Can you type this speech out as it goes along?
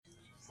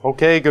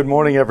Okay, good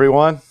morning,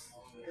 everyone.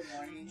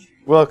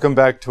 Welcome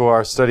back to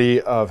our study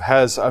of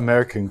Has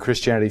American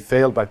Christianity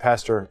Failed by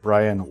Pastor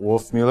Brian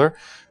Wolfmueller.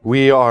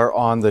 We are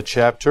on the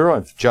chapter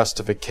of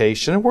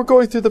justification, and we're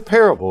going through the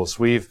parables.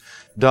 We've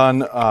done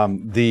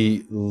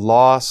the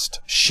lost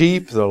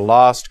sheep, the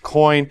lost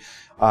coin,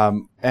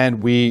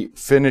 and we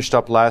finished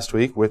up last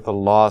week with the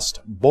lost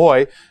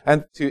boy.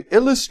 And to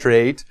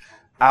illustrate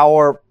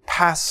our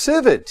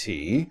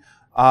passivity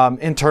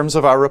in terms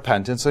of our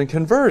repentance and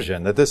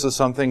conversion, that this is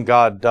something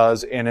God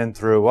does in and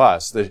through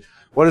us.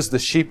 What is the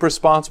sheep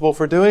responsible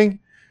for doing?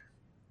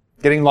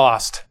 Getting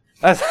lost.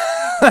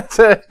 That's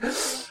it.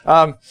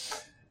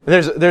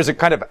 There's a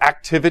kind of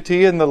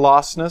activity in the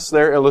lostness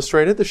there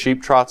illustrated. The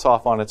sheep trots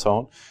off on its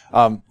own.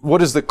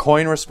 What is the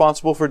coin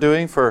responsible for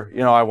doing?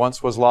 I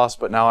once was lost,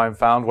 but now I'm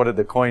found. What did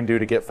the coin do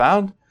to get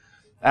found?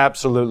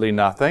 Absolutely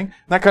nothing.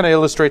 And that kind of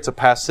illustrates a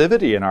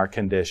passivity in our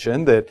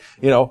condition that,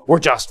 we're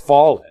just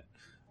fallen.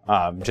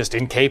 Just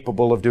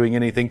incapable of doing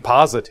anything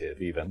positive,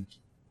 even.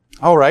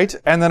 All right.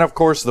 And then, of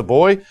course, the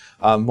boy,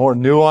 more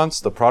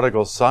nuanced, the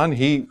prodigal son,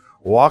 he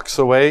walks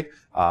away.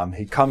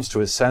 He comes to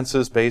his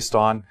senses based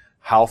on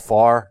how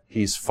far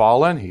he's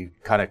fallen. He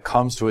kind of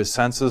comes to his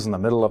senses in the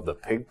middle of the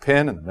pig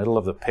pen, in the middle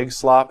of the pig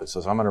slop. It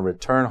says, I'm going to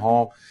return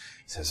home.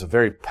 He says, a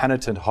very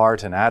penitent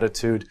heart and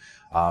attitude,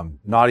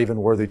 not even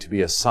worthy to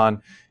be a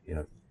son.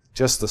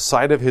 Just the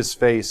sight of his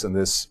face and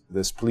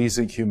this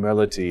pleasing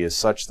humility is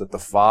such that the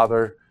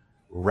father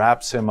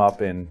wraps him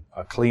up in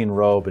a clean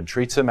robe and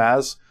treats him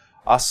as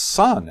a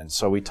son. And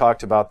so we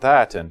talked about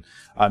that. And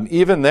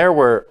even there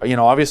where,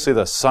 obviously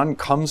the son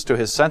comes to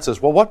his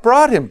senses. Well, what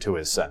brought him to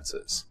his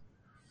senses?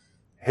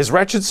 His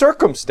wretched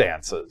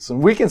circumstances.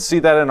 And we can see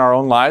that in our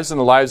own lives and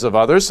the lives of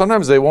others.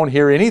 Sometimes they won't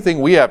hear anything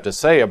we have to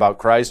say about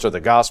Christ or the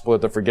gospel or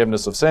the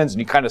forgiveness of sins. And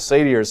you kind of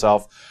say to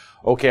yourself,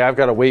 okay, I've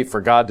got to wait for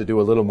God to do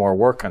a little more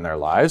work in their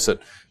lives. And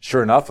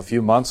sure enough, a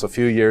few months, a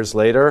few years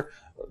later,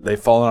 they've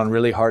fallen on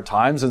really hard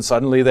times, and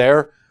suddenly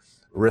they're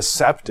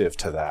receptive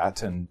to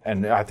that. And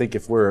I think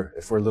if we're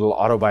a little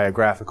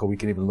autobiographical, we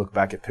can even look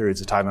back at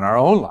periods of time in our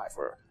own life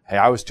where, hey,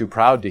 I was too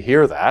proud to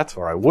hear that,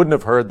 or I wouldn't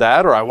have heard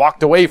that, or I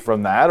walked away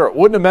from that, or it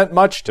wouldn't have meant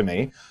much to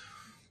me.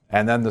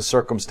 And then the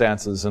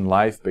circumstances in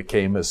life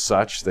became as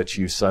such that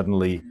you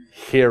suddenly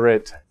hear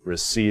it,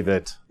 receive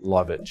it,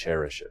 love it,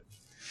 cherish it.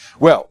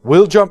 Well,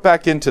 we'll jump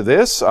back into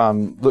this,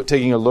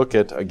 taking a look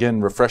at,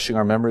 again, refreshing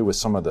our memory with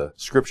some of the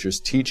scriptures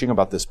teaching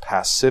about this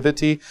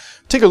passivity.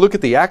 Take a look at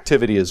the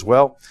activity as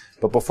well.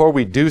 But before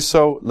we do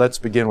so, let's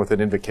begin with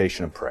an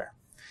invocation of prayer.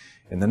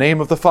 In the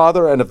name of the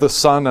Father, and of the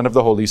Son, and of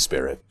the Holy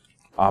Spirit.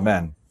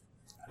 Amen.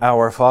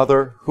 Our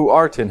Father, who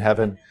art in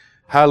heaven,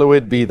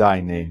 hallowed be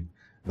thy name.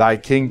 Thy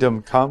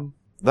kingdom come,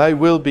 thy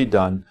will be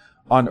done,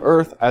 on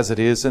earth as it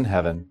is in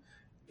heaven.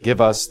 Give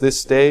us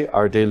this day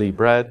our daily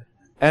bread,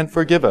 and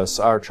forgive us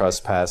our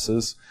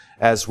trespasses,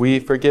 as we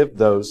forgive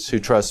those who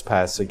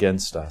trespass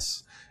against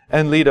us.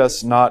 And lead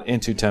us not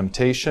into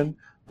temptation,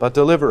 but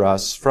deliver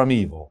us from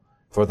evil.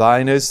 For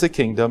thine is the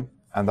kingdom,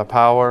 and the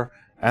power,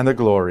 and the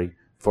glory,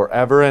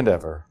 forever and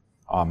ever.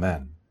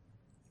 Amen.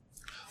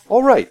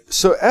 All right,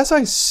 so as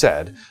I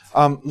said,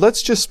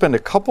 let's just spend a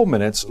couple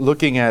minutes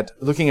looking at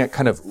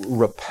kind of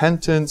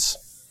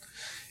repentance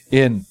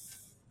in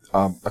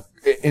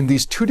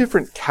these two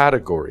different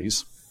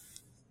categories.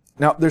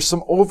 Now, there's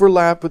some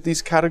overlap with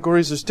these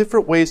categories. There's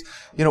different ways.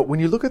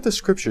 When you look at the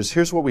scriptures,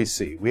 here's what we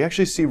see. We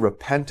actually see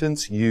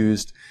repentance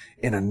used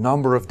in a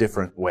number of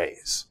different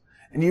ways.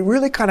 And you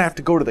really kind of have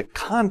to go to the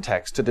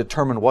context to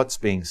determine what's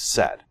being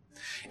said.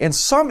 In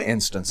some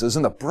instances,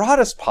 in the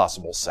broadest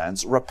possible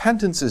sense,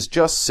 repentance is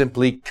just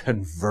simply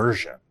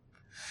conversion.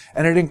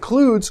 And it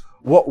includes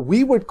what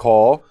we would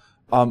call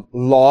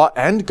law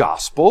and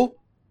gospel.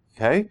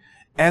 Okay?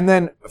 And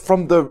then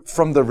from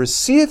the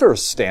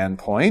receiver's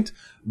standpoint,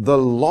 the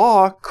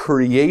law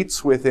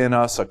creates within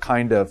us a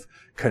kind of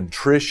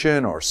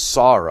contrition or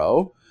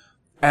sorrow,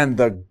 and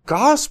the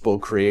gospel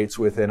creates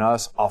within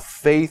us a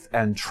faith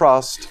and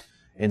trust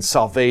in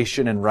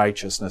salvation and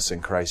righteousness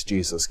in Christ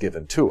Jesus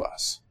given to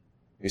us.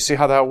 You see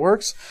how that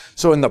works?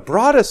 So in the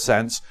broadest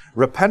sense,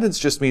 repentance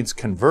just means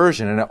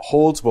conversion, and it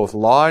holds both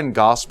law and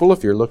gospel.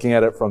 If you're looking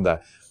at it from the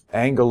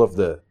angle of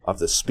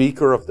the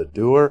speaker, of the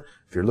doer,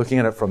 if you're looking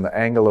at it from the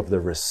angle of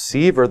the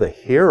receiver, the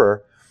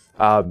hearer,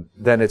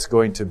 then it's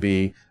going to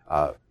be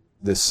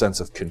this sense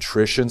of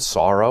contrition,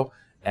 sorrow,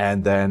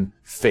 and then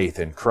faith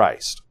in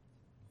Christ.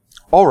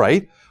 All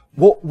right.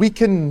 Well, we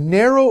can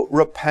narrow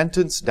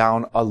repentance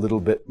down a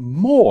little bit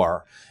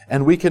more,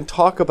 and we can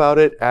talk about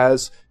it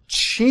as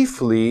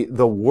chiefly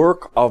the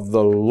work of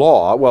the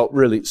law. Well,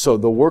 really, so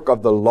the work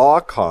of the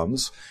law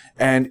comes,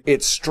 and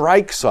it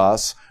strikes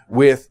us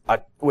with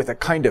a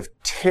kind of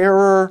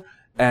terror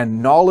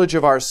and knowledge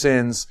of our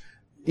sins.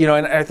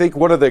 And I think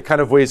one of the kind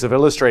of ways of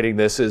illustrating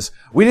this is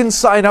we didn't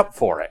sign up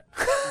for it.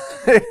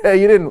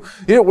 You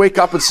didn't wake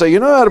up and say,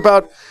 at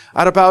about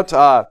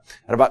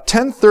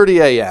 10:30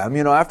 a.m.,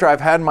 after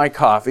I've had my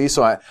coffee,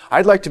 so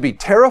I'd like to be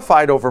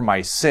terrified over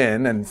my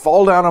sin and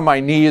fall down on my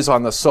knees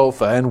on the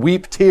sofa and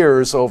weep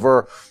tears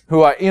over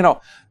who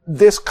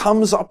this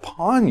comes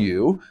upon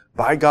you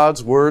by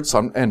God's word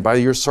and by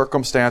your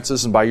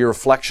circumstances and by your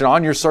reflection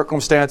on your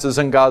circumstances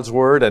and God's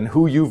word and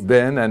who you've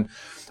been. And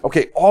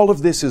okay, all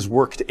of this is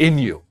worked in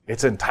you.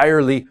 It's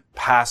entirely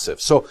passive.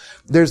 So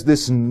there's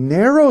this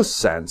narrower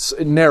sense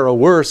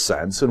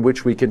in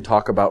which we can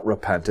talk about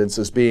repentance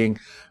as being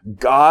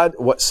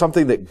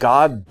something that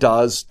God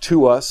does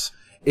to us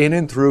in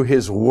and through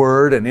His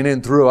Word and in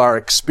and through our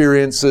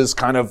experiences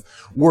kind of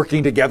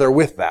working together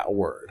with that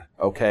Word.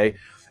 Okay?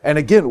 And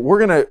again,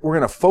 we're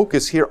gonna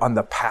focus here on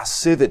the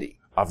passivity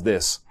of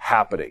this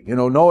happening.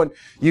 Knowing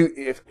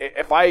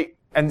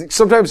and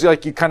sometimes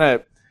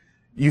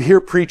you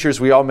hear preachers,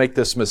 we all make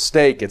this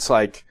mistake. It's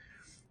like,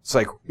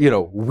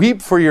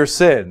 weep for your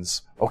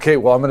sins. Okay,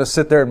 well, I'm going to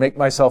sit there and make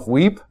myself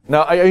weep?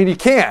 No, I mean, you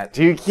can't.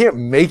 You can't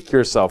make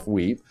yourself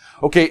weep.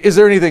 Okay, is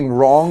there anything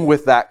wrong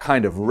with that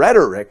kind of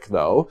rhetoric,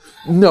 though?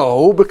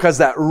 No, because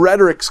that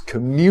rhetoric's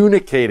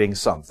communicating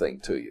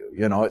something to you.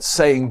 It's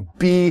saying,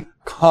 be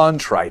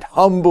contrite,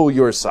 humble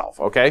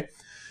yourself, okay?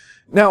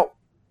 Now,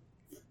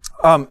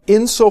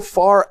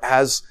 insofar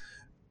as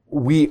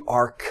we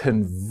are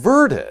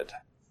converted,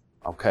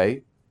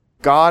 okay,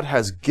 God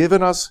has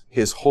given us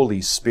His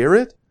Holy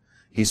Spirit.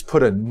 He's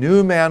put a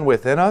new man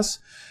within us.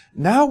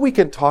 Now we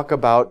can talk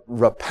about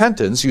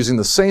repentance, using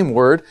the same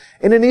word,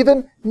 in an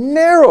even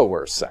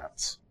narrower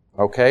sense.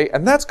 Okay?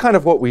 And that's kind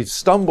of what we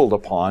stumbled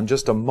upon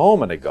just a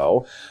moment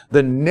ago.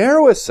 The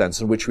narrowest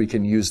sense in which we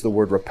can use the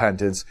word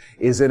repentance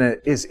is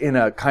in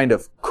a kind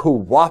of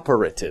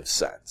cooperative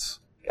sense.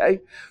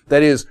 Okay?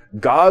 That is,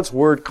 God's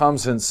word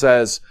comes and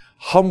says,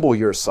 humble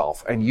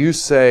yourself. And you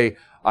say,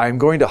 I'm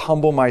going to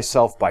humble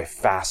myself by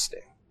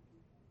fasting.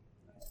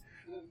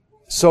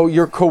 So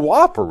you're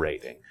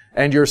cooperating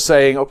and you're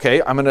saying,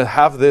 okay, I'm going to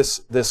have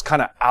this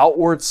kind of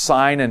outward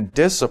sign and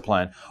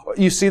discipline.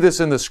 You see this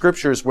in the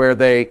scriptures where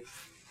they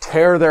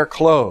tear their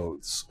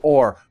clothes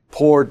or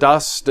pour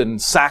dust and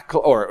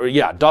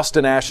dust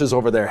and ashes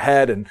over their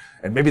head and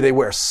maybe they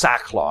wear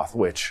sackcloth,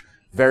 which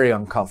very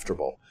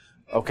uncomfortable.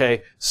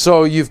 Okay,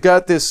 so you've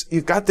got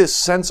this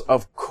sense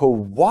of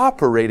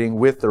cooperating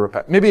with the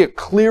repentance. Maybe a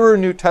clearer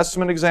New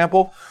Testament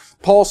example,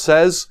 Paul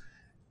says,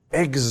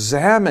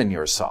 examine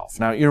yourself.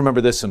 Now, you remember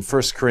this in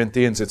 1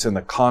 Corinthians, it's in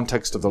the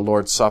context of the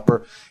Lord's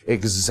Supper.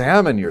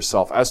 Examine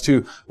yourself as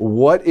to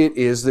what it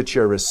is that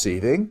you're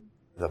receiving,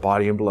 the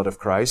body and blood of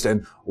Christ,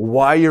 and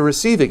why you're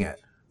receiving it,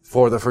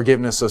 for the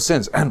forgiveness of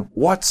sins. And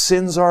what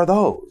sins are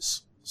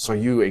those? So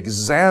you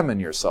examine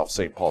yourself,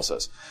 St. Paul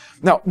says.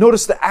 Now,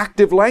 notice the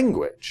active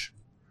language.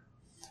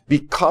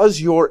 Because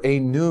you're a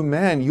new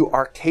man, you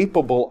are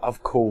capable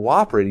of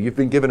cooperating. You've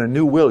been given a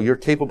new will. You're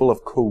capable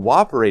of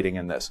cooperating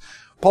in this.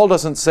 Paul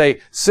doesn't say,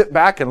 sit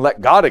back and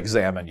let God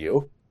examine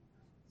you.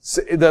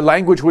 The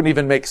language wouldn't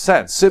even make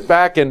sense. Sit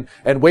back and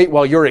wait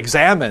while you're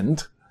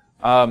examined.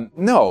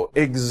 No,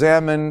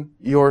 examine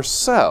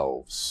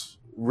yourselves.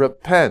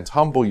 Repent,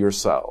 humble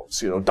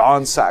yourselves.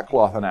 Don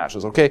sackcloth and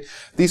ashes. Okay?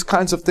 These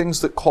kinds of things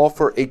that call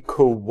for a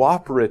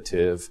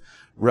cooperative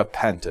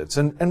repentance.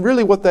 And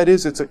really what that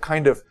is, it's a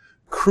kind of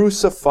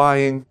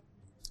crucifying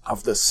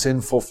of the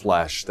sinful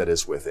flesh that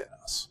is within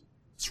us.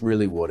 It's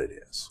really what it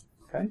is.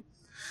 Okay?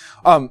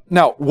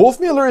 Now,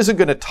 Wolfmueller isn't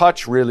going to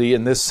touch really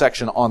in this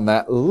section on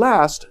that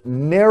last,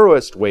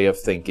 narrowest way of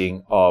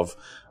thinking of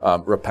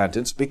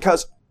repentance,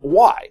 because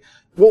why?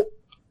 Well,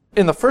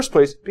 in the first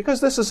place,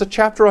 because this is a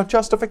chapter on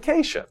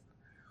justification.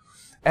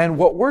 And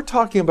what we're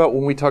talking about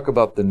when we talk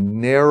about the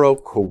narrow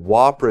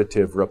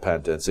cooperative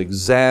repentance,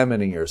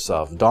 examining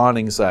yourself,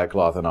 donning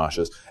sackcloth and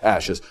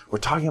ashes, we're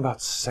talking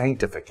about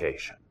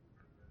sanctification.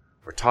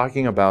 We're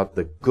talking about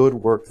the good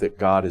work that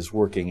God is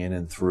working in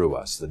and through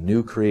us, the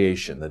new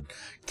creation, the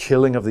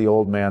killing of the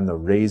old man, the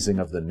raising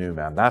of the new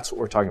man. That's what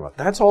we're talking about.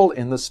 That's all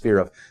in the sphere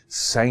of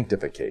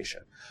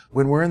sanctification.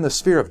 When we're in the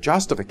sphere of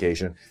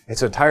justification,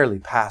 it's entirely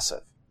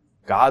passive.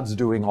 God's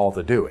doing all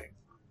the doing.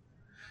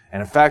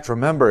 And in fact,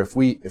 remember, if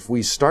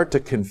we start to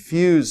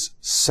confuse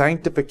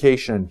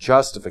sanctification and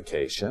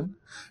justification,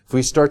 if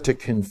we start to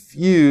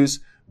confuse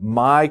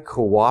my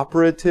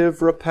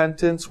cooperative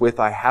repentance with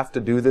I have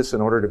to do this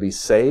in order to be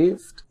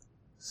saved,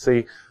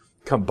 see,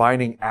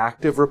 combining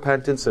active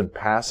repentance and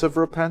passive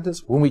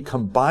repentance, when we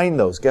combine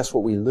those, guess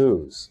what we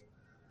lose?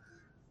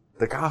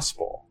 The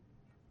gospel.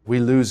 We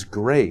lose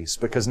grace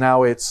because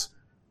now it's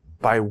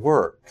by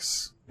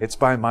works. It's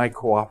by my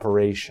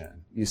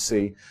cooperation. You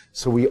see,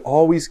 so we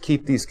always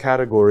keep these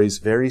categories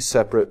very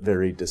separate,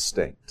 very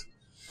distinct.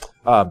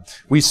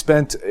 We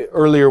spent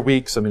earlier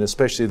weeks,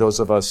 especially those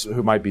of us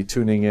who might be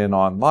tuning in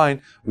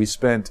online, we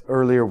spent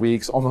earlier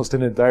weeks, almost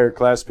an entire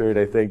class period,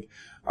 I think,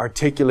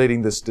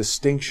 articulating this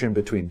distinction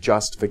between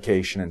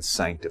justification and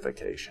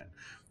sanctification.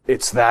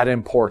 It's that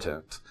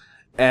important.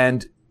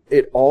 And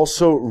it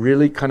also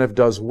really kind of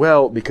does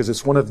well because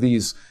it's one of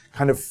these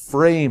kind of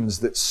frames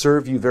that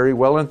serve you very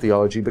well in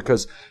theology,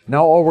 because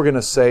now all we're going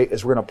to say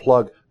is we're going to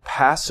plug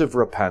passive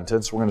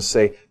repentance. We're going to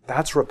say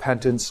that's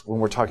repentance when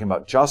we're talking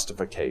about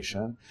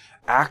justification.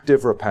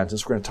 Active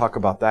repentance, we're going to talk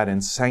about that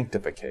in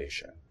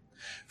sanctification.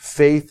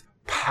 Faith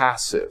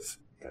passive.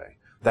 Okay.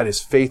 That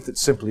is faith that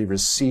simply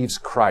receives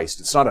Christ.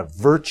 It's not a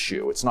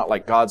virtue. It's not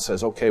like God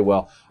says, okay,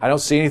 well, I don't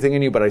see anything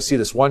in you, but I see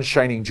this one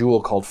shining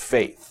jewel called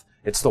faith.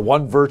 It's the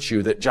one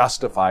virtue that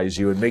justifies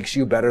you and makes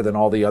you better than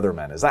all the other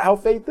men. Is that how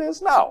faith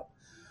is? No.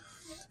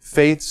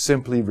 Faith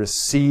simply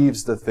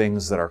receives the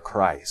things that are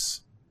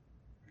Christ.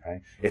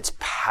 Okay? It's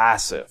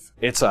passive.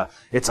 It's a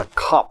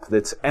cup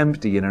that's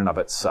empty in and of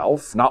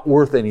itself, not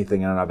worth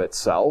anything in and of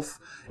itself,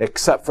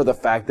 except for the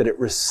fact that it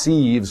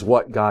receives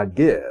what God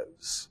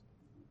gives.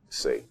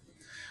 See?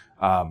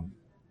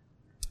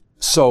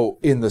 So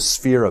in the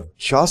sphere of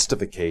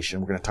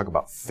justification, we're going to talk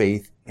about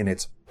faith in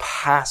its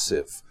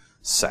passive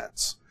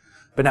sense.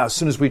 But now, as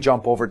soon as we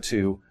jump over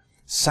to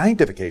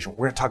sanctification,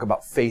 we're going to talk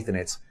about faith in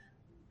its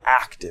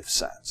active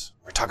sense.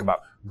 We're talking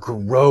about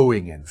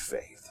growing in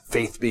faith.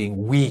 Faith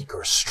being weak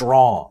or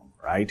strong,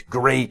 right?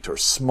 Great or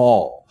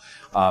small.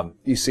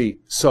 You see,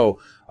 so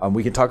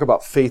we can talk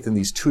about faith in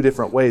these two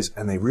different ways,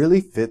 and they really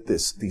fit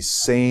these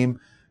same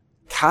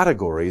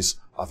categories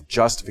of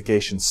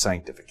justification,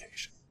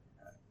 sanctification.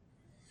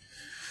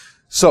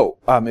 So,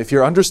 if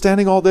you're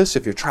understanding all this,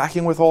 if you're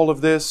tracking with all of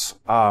this,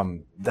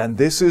 then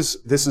this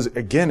is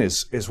again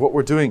what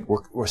we're doing.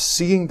 We're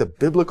seeing the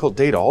biblical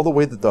data all the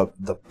way that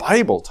the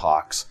Bible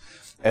talks,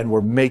 and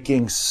we're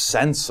making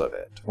sense of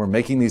it. We're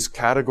making these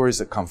categories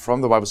that come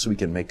from the Bible so we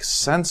can make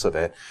sense of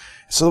it,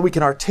 so that we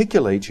can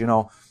articulate,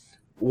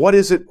 what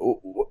is it,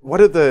 what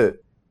do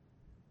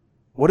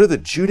the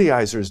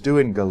Judaizers do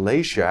in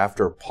Galatia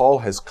after Paul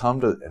has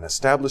come to and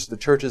established the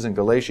churches in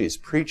Galatia? He's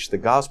preached the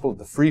gospel of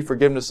the free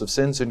forgiveness of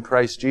sins in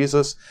Christ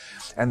Jesus.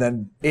 And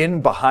then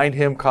behind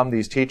him come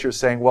these teachers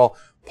saying, well,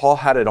 Paul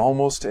had it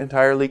almost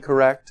entirely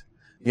correct.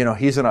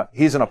 He's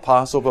an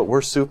apostle, but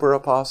we're super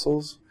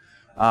apostles.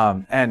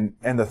 And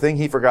the thing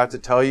he forgot to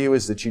tell you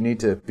is that you need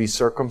to be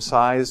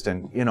circumcised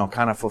and,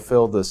 kind of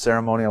fulfill the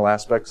ceremonial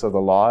aspects of the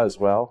law as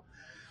well.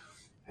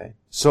 Okay.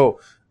 So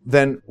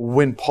then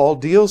when Paul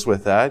deals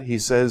with that, he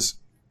says,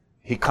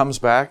 he comes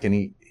back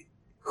and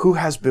who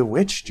has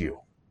bewitched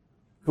you?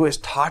 Who has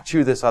taught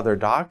you this other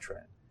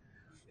doctrine?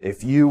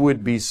 If you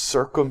would be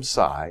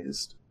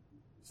circumcised,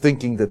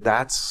 thinking that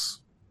that's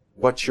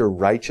what your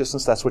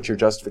righteousness, that's what your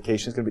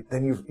justification is going to be,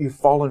 then you've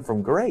fallen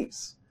from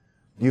grace.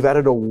 You've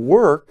added a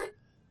work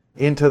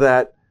into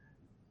that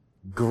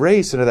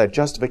grace, into that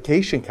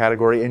justification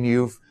category, and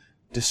you've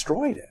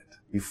destroyed it.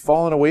 You've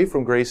fallen away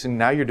from grace, and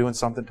now you're doing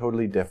something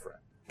totally different.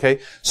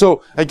 Okay?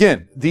 So,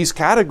 again, these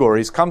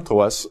categories come to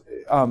us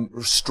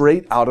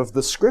straight out of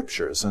the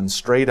Scriptures and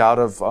straight out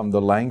of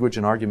the language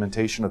and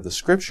argumentation of the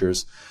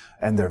Scriptures,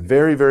 and they're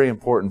very, very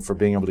important for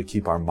being able to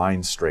keep our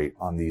minds straight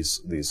on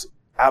these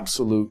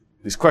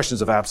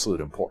questions of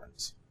absolute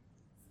importance.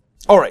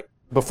 All right.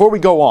 Before we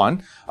go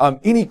on,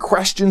 any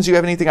questions you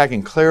have, anything I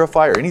can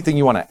clarify, or anything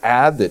you want to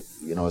add that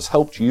has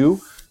helped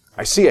you?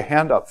 I see a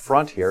hand up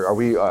front here. Are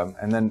we?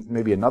 And then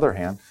maybe another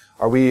hand.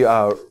 Are we?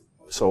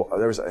 So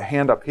there's a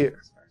hand up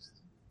here,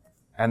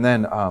 and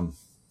then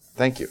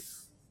thank you.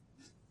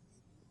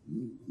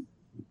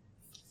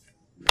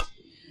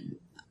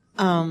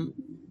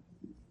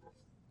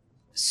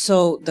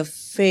 So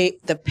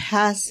the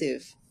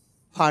passive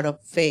part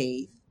of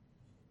faith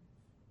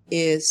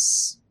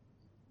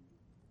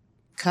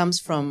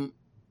comes from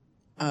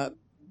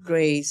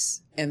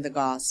grace and the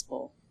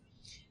gospel.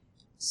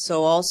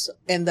 So also,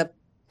 in the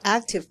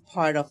active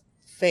part of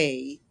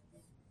faith,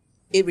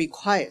 it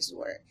requires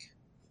work.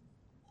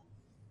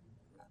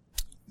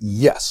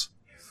 Yes.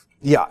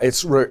 Yeah, it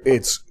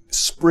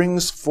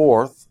springs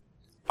forth,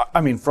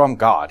 from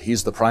God.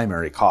 He's the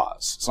primary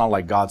cause. It's not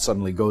like God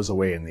suddenly goes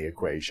away in the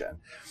equation.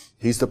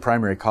 He's the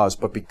primary cause,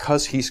 but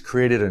because He's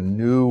created a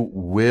new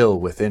will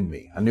within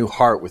me, a new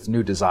heart with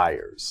new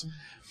desires,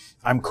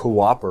 I'm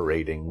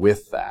cooperating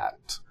with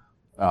that,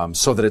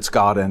 so that it's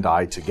God and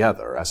I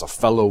together as a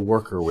fellow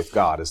worker with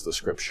God, as the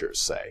Scriptures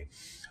say.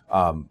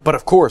 But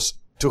of course,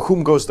 to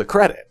whom goes the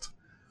credit?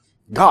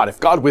 God. If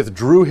God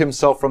withdrew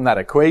Himself from that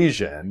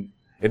equation,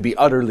 it'd be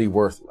utterly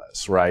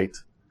worthless, right?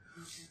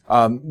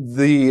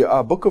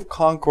 The Book of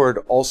Concord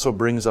also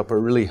brings up a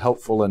really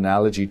helpful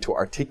analogy to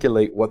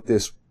articulate what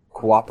this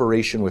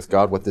cooperation with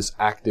God, what this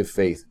active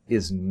faith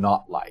is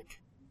not like.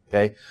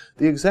 Okay?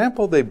 The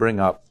example they bring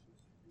up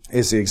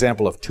is the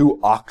example of two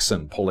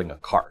oxen pulling a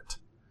cart.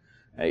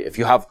 Okay? If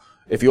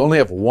you only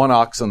have one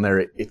oxen there,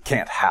 it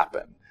can't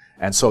happen.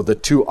 And so the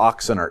two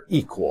oxen are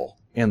equal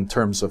in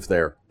terms of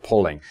their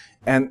pulling.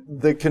 And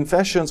the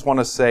confessions want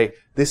to say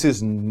this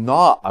is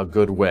not a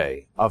good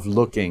way of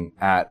looking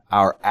at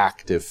our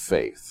active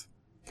faith.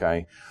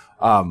 Okay?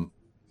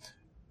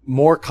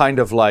 More kind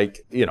of like,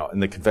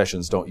 and the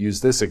confessions don't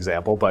use this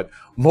example, but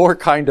more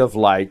kind of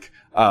like,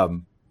 here,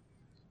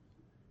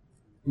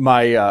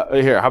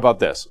 how about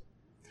this?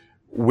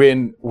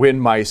 When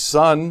my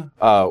son,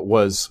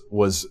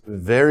 was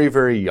very,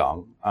 very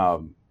young,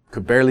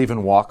 could barely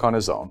even walk on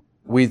his own,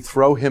 we'd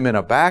throw him in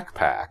a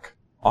backpack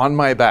on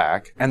my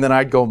back, and then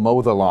I'd go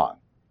mow the lawn.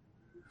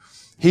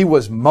 He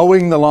was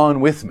mowing the lawn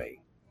with me.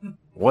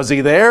 Was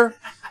he there?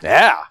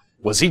 Yeah.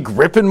 Was he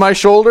gripping my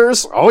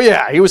shoulders? Oh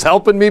yeah, he was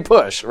helping me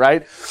push,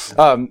 right?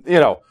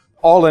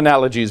 all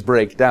analogies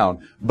break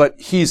down, but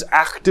he's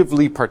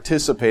actively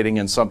participating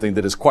in something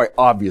that is quite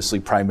obviously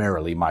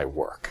primarily my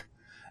work.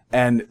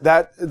 And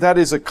that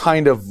is a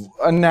kind of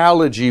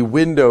analogy,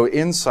 window,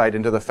 insight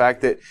into the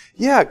fact that,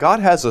 yeah, God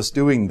has us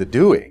doing the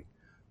doing,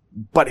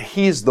 but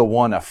he's the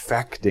one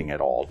affecting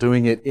it all,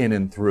 doing it in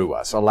and through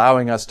us,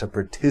 allowing us to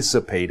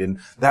participate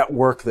in that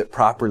work that,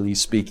 properly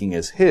speaking,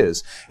 is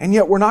his. And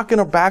yet we're not going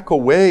to back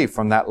away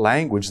from that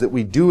language that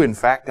we do, in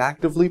fact,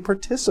 actively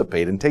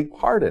participate and take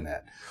part in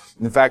it.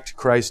 In fact,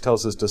 Christ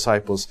tells his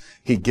disciples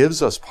he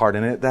gives us part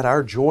in it that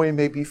our joy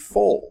may be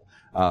full.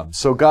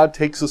 So God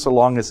takes us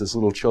along as his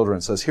little children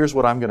and says, here's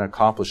what I'm going to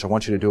accomplish. I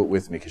want you to do it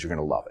with me because you're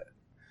going to love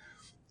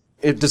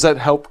it. Does that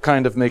help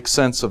kind of make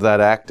sense of that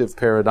active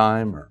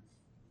paradigm? Or?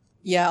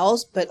 Yeah,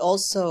 but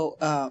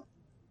also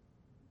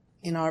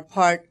in our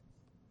part,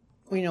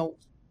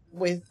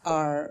 with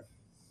our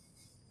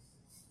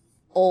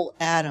old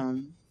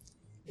Adam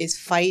is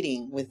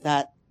fighting with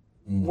that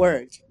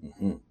work,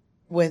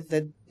 with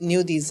the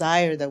new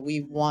desire that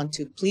we want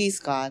to please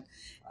God.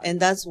 And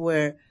that's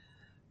where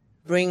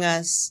bring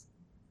us,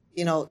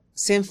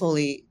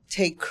 sinfully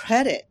take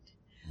credit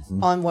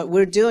on what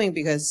we're doing,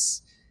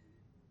 because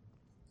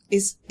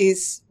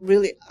it's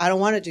really, I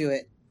don't want to do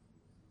it,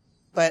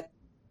 but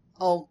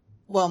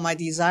my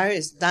desire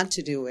is not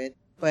to do it,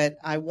 but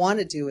I want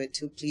to do it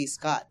to please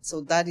God.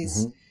 So that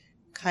is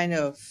kind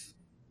of,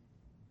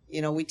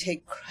 we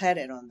take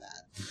credit on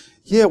that.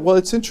 Yeah, well,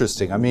 it's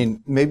interesting. I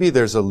mean, maybe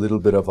there's a little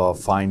bit of a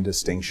fine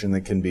distinction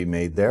that can be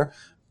made there.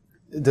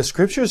 The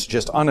scriptures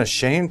just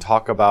unashamed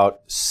talk about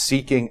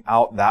seeking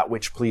out that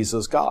which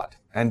pleases God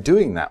and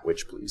doing that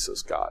which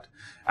pleases God.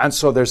 And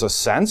so there's a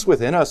sense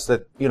within us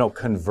that,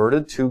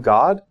 converted to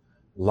God,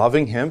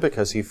 loving him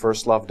because he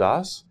first loved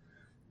us,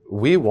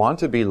 we want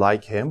to be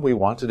like him. We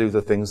want to do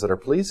the things that are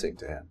pleasing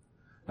to him.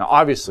 Now,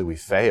 obviously, we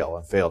fail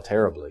and fail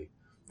terribly.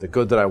 The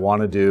good that I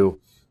want to do,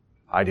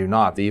 I do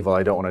not. The evil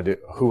I don't want to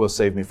do, who will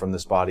save me from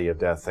this body of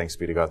death? Thanks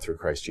be to God through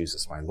Christ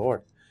Jesus, my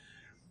Lord.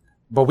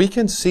 But we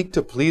can seek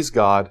to please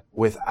God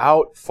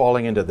without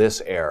falling into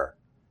this error.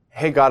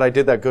 Hey, God, I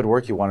did that good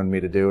work you wanted me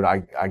to do,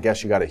 and I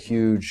guess you got a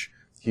huge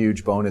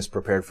bonus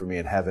prepared for me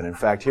in heaven. In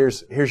fact,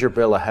 here's your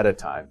bill ahead of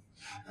time.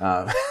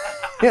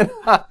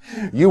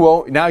 You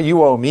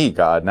owe me,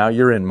 God. Now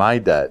you're in my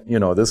debt.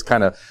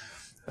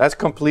 That's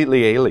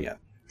completely alien.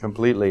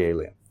 Completely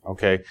alien.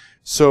 Okay?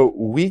 So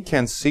we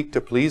can seek to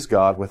please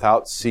God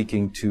without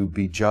seeking to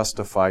be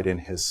justified in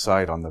his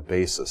sight on the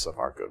basis of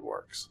our good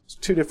works. It's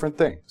two different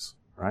things,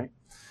 right?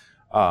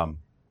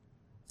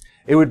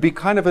 It would be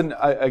kind of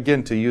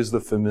again, to use the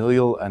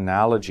familial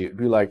analogy, it'd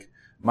be like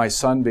my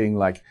son being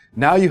like,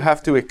 now you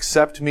have to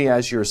accept me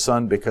as your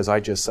son because I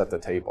just set the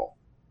table.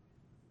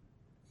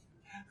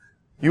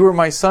 You were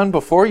my son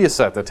before you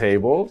set the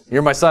table.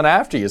 You're my son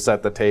after you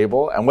set the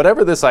table. And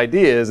whatever this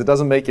idea is, it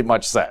doesn't make it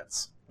much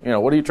sense.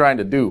 What are you trying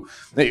to do?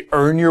 You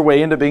earn your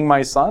way into being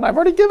my son? I've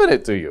already given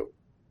it to you.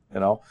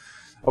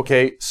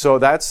 Okay, so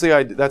that's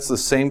the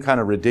same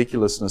kind of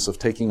ridiculousness of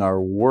taking our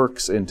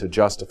works into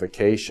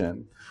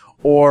justification.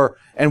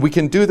 And we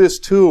can do this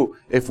too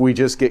if we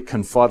just get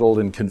confuddled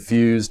and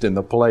confused in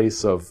the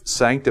place of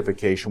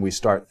sanctification. We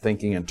start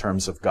thinking in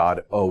terms of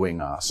God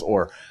owing us,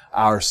 or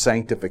our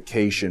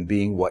sanctification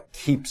being what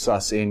keeps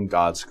us in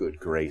God's good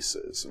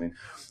graces. I mean,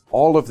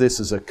 all of this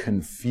is a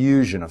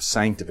confusion of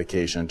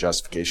sanctification and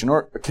justification,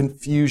 or a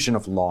confusion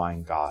of law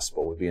and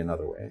gospel would be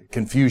another way.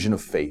 Confusion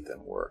of faith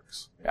and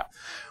works. Yeah.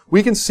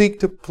 We can seek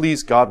to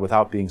please God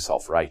without being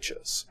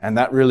self-righteous. And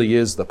that really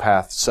is the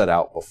path set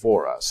out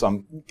before us.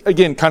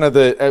 Again, kind of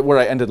where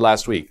I ended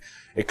last week.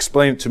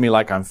 Explain it to me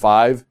like I'm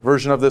 5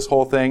 version of this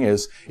whole thing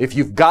is, if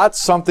you've got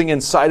something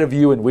inside of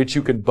you in which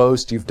you can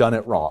boast, you've done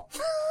it wrong.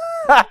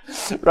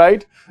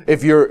 Right?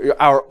 If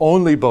our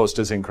only boast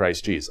is in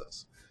Christ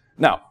Jesus.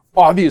 Now,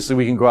 obviously,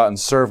 we can go out and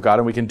serve God,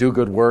 and we can do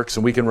good works,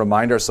 and we can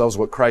remind ourselves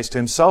what Christ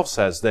himself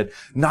says, that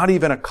not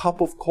even a cup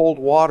of cold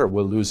water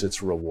will lose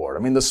its reward. I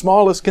mean, the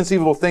smallest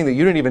conceivable thing that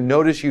you didn't even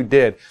notice you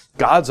did,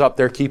 God's up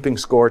there keeping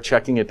score,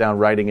 checking it down,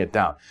 writing it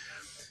down.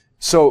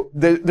 So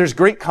there's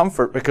great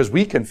comfort because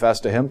we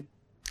confess to him,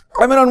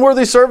 I'm an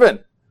unworthy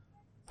servant.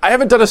 I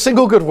haven't done a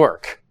single good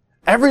work.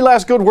 Every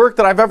last good work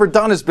that I've ever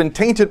done has been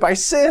tainted by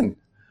sin.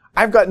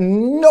 I've got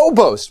no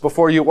boast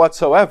before you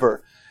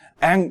whatsoever.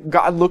 And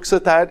God looks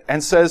at that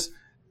and says,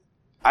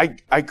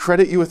 I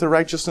credit you with the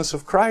righteousness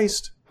of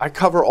Christ. I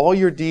cover all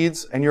your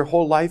deeds and your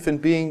whole life in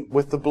being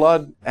with the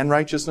blood and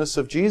righteousness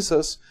of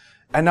Jesus.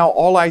 And now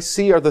all I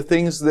see are the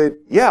things that,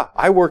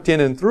 I worked in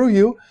and through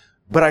you,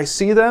 but I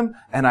see them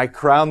and I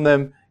crown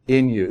them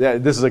in you.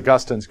 This is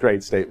Augustine's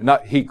great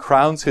statement. He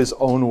crowns his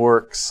own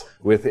works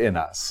within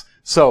us.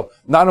 So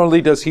not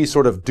only does he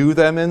sort of do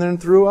them in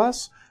and through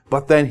us,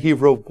 but then he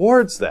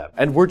rewards them.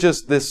 And we're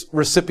just this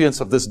recipients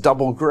of this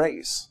double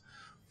grace.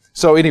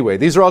 So anyway,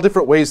 these are all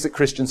different ways that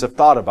Christians have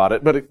thought about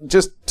it, but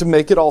just to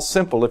make it all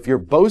simple, if you're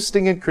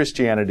boasting in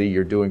Christianity,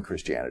 you're doing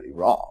Christianity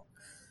wrong.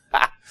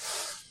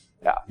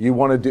 You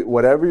want to do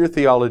whatever your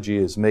theology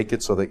is, make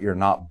it so that you're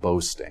not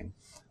boasting.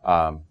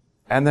 And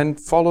And then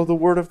follow the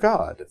Word of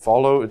God.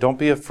 Don't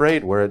be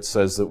afraid where it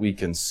says that we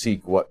can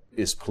seek what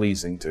is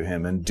pleasing to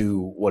Him and do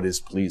what is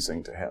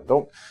pleasing to Him.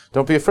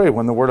 Don't be afraid.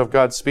 When the Word of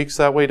God speaks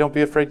that way, don't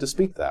be afraid to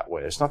speak that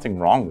way. There's nothing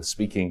wrong with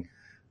speaking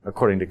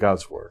according to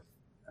God's Word.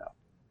 Yeah.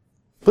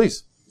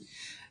 Please.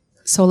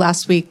 So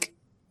last week,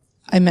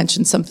 I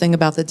mentioned something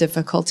about the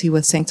difficulty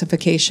with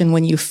sanctification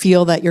when you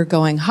feel that you're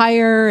going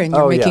higher and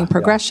you're making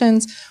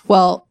progressions. Yeah.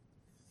 Well,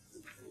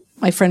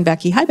 my friend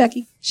Becky, hi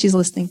Becky, she's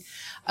listening.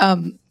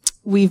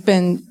 We've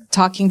been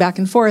talking back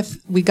and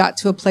forth. We got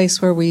to a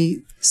place where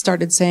we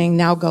started saying,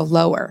 now go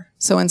lower.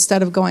 So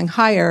instead of going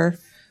higher,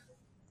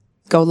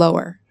 go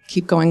lower.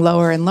 Keep going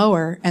lower and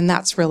lower. And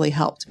that's really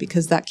helped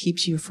because that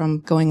keeps you from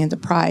going into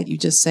pride. You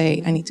just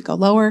say, I need to go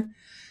lower.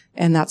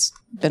 And that's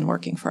been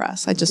working for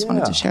us. I just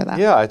wanted to share that.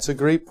 Yeah, it's a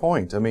great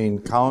point. I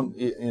mean, count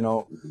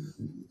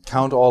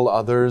all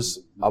others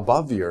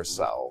above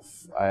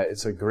yourself.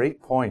 It's a great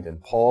point.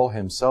 And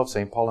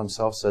St. Paul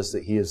himself says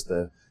that he is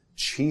the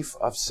chief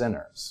of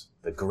sinners,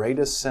 the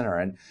greatest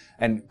sinner.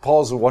 And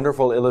Paul's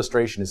wonderful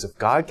illustration is if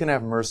God can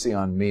have mercy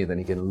on me, then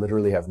he can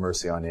literally have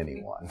mercy on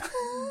anyone.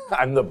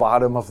 I'm the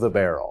bottom of the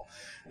barrel.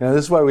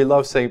 This is why we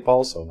love St.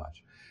 Paul so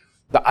much.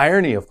 The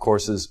irony, of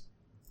course, is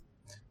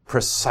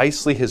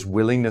precisely his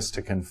willingness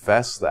to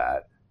confess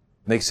that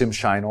makes him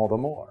shine all the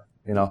more.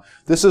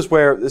 This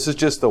is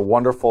just the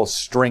wonderful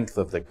strength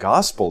of the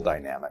gospel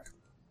dynamic.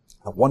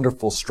 The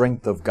wonderful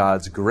strength of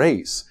God's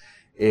grace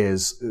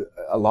is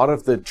a lot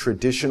of the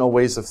traditional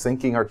ways of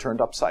thinking are turned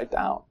upside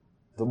down.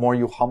 The more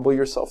you humble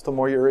yourself, the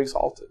more you're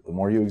exalted. The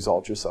more you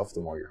exalt yourself,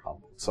 the more you're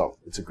humbled. So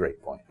it's a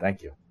great point.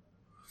 Thank you.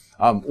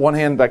 One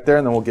hand back there,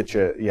 and then we'll get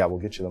you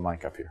the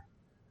mic up here.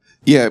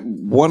 Yeah,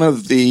 one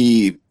of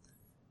the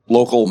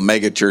local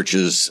mega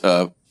churches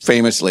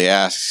famously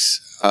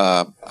asks,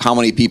 how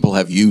many people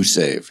have you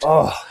saved?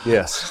 Oh,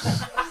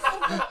 yes.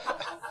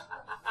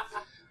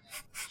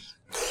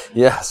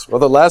 Yes. Well,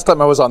 the last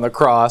time I was on the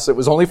cross, it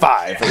was only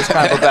 5. It was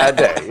kind of a bad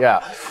day.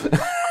 Yeah.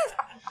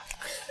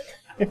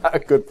 Yeah,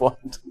 good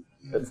point.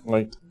 Good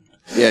point.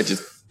 Yeah, it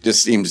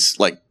just seems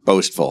like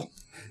boastful.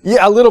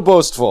 Yeah, a little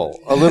boastful.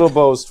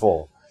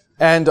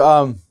 And,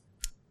 a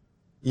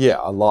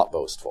lot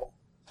boastful.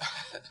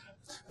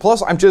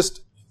 Plus, I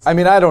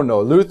don't know.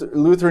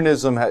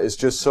 Lutheranism is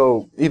just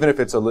so, even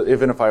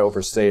if I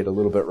overstate it a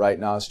little bit right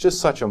now, it's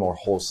just such a more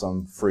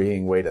wholesome,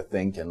 freeing way to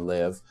think and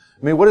live.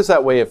 I mean, what is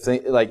that way of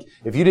thinking? Like,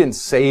 if you didn't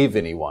save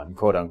anyone,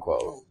 quote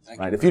unquote,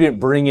 right? If you didn't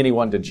bring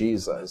anyone to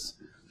Jesus,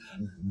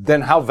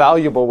 then how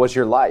valuable was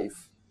your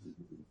life?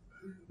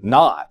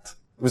 Not.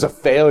 It was a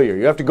failure.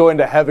 You have to go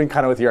into heaven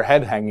kind of with your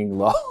head hanging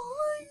low.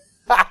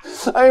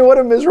 What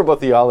a miserable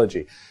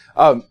theology.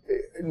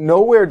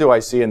 Nowhere do I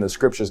see in the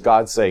scriptures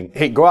God saying,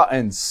 hey, go out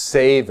and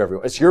save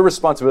everyone. It's your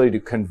responsibility to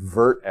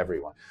convert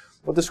everyone.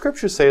 What the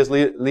scriptures say is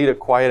lead a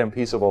quiet and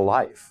peaceable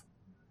life.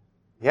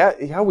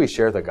 Yeah, we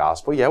share the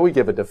gospel. Yeah, we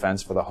give a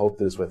defense for the hope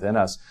that is within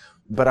us.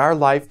 But our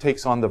life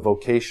takes on the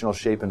vocational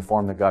shape and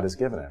form that God has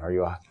given it. Are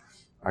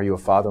you a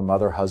father,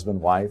 mother, husband,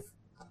 wife?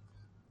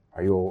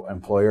 Are you an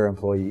employer,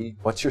 employee?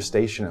 What's your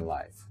station in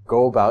life?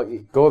 Go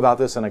about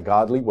this in a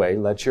godly way.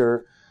 Let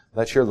your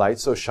light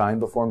so shine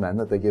before men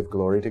that they give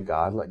glory to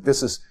God. Like,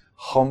 this is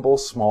humble,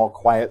 small,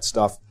 quiet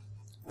stuff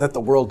that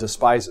the world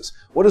despises.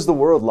 What does the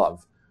world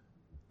love?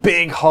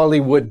 Big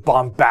Hollywood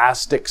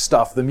bombastic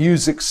stuff. The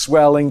music's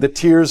swelling. The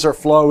tears are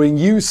flowing.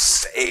 You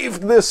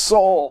saved this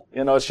soul.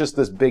 It's just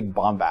this big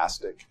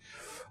bombastic.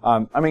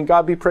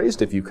 God be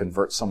praised if you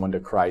convert someone to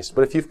Christ.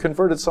 But if you've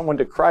converted someone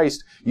to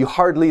Christ, you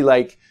hardly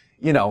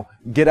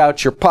get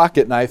out your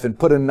pocket knife and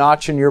put a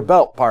notch in your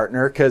belt,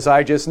 partner, because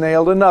I just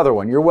nailed another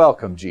one. You're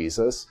welcome,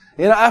 Jesus.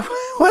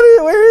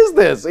 Where is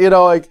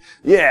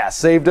this?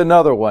 Saved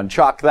another one.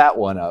 Chalk that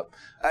one up.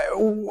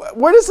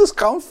 Where does this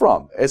come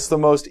from? It's the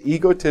most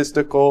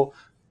egotistical,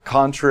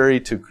 contrary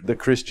to the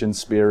Christian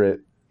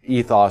spirit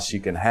ethos you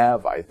can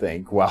have, I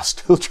think, while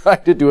still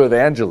trying to do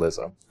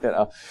evangelism.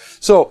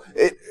 So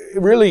it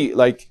really,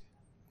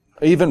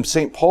 even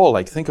St.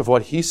 Paul, think of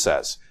what he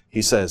says.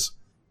 He says,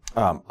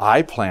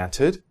 I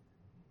planted,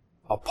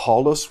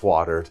 Apollos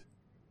watered,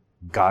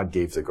 God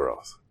gave the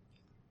growth.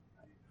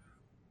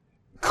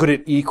 Could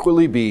it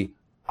equally be,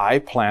 I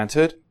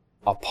planted,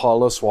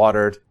 Apollos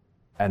watered,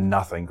 and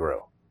nothing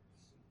grew?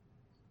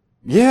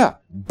 Yeah,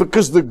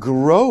 because the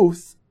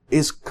growth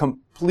is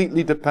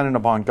completely dependent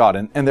upon God.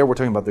 And there we're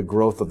talking about the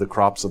growth of the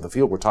crops of the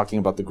field. We're talking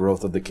about the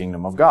growth of the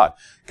kingdom of God.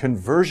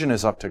 Conversion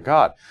is up to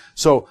God.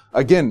 So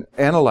again,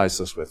 analyze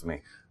this with me.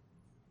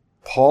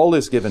 Paul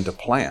is given to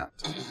plant.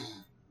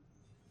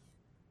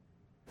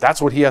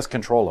 That's what he has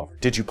control over.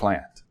 Did you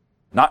plant?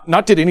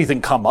 Not did anything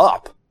come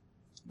up.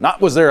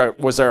 Not was there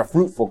a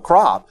fruitful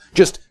crop.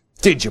 Just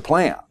did you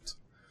plant?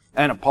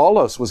 And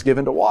Apollos was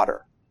given to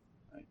water.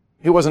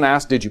 He wasn't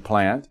asked, did you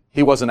plant?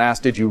 He wasn't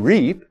asked, did you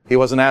reap? He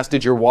wasn't asked,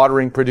 did your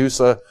watering produce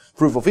a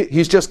fruitful field?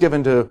 He's just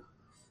given to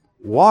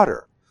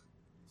water.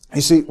 You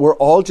see, we're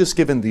all just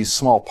given these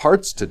small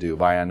parts to do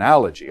by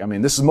analogy.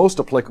 This is most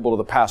applicable to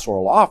the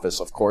pastoral office,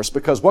 of course,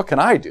 because what can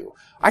I do?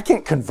 I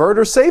can't convert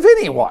or save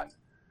anyone.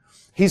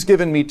 He's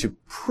given me to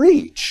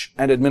preach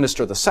and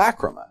administer the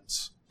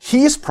sacraments.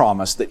 He's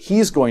promised that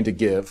he's going to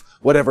give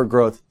whatever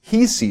growth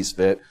he sees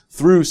fit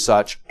through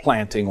such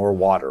planting or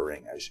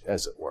watering,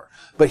 as it were.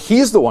 But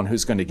he's the one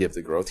who's going to give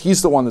the growth.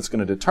 He's the one that's going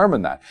to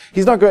determine that.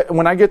 He's not going,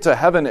 when I get to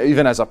heaven,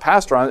 even as a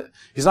pastor,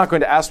 he's not going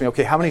to ask me,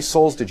 okay, how many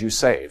souls did you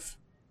save?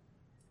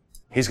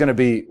 He's going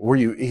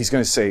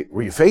to say,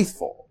 were you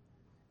faithful?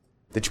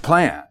 Did you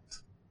plant?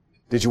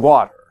 Did you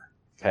water?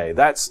 Okay,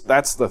 that's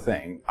the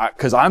thing.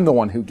 Because I'm the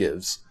one who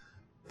gives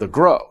the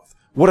growth.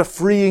 What a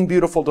freeing,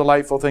 beautiful,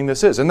 delightful thing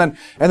this is. And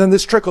then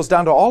this trickles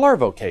down to all our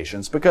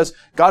vocations, because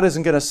God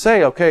isn't going to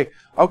say, okay,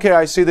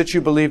 I see that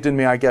you believed in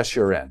me, I guess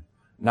you're in.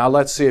 Now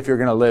let's see if you're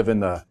going to live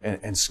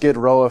in Skid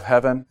Row of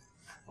heaven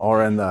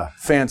or in the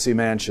fancy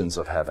mansions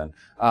of heaven.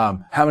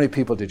 How many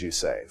people did you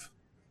save?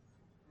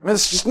 I mean,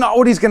 it's just not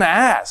what he's going to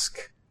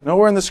ask.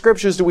 Nowhere in the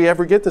scriptures do we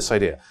ever get this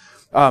idea.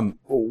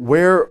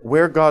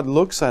 Where God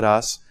looks at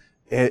us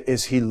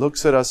is he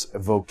looks at us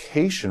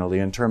vocationally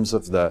in terms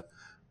of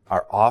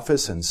our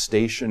office and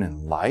station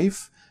in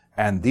life.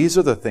 And these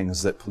are the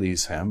things that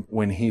please him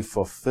when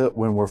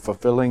we're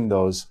fulfilling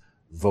those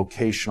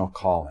vocational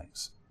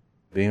callings.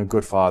 Being a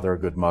good father, a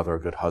good mother, a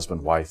good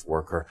husband, wife,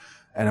 worker.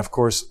 And of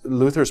course,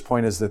 Luther's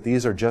point is that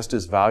these are just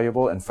as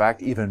valuable, in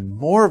fact, even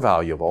more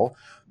valuable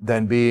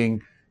than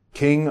being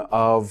king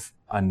of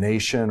a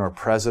nation or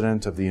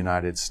president of the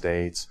United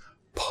States,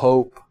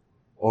 pope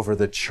over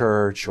the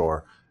church,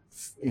 or,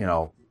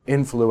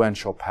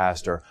 influential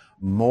pastor.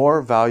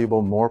 More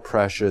valuable, more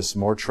precious,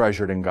 more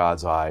treasured in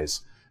God's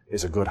eyes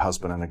is a good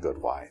husband and a good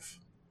wife.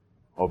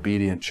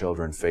 Obedient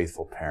children,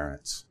 faithful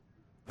parents.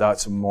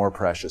 That's more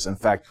precious. In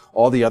fact,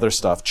 all the other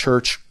stuff,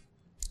 church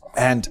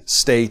and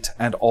state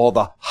and all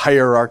the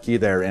hierarchy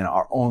therein,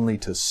 are only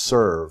to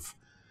serve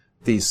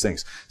these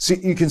things. See,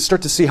 you can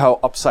start to see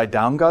how upside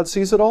down God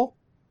sees it all.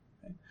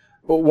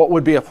 But what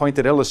would be a point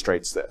that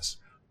illustrates this?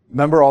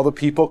 Remember all the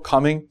people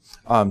coming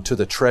to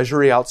the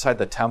treasury outside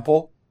the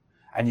temple?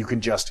 And you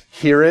can just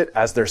hear it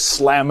as they're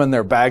slamming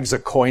their bags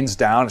of coins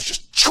down. It's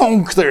just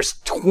chunk. There's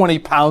 20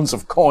 pounds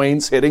of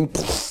coins hitting,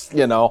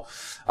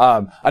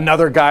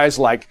 another guy's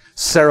like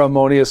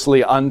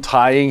ceremoniously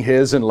untying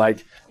his and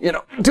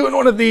doing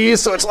one of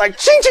these. So it's like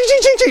ching, ching, ching,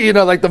 ching,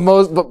 ching, like the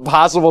most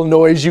possible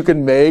noise you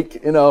can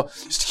make,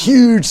 just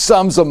huge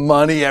sums of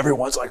money.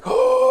 Everyone's like,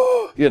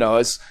 oh,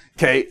 it's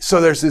okay. So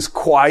there's this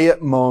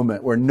quiet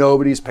moment where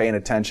nobody's paying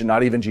attention,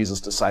 not even Jesus'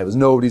 disciples.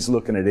 Nobody's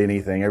looking at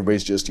anything.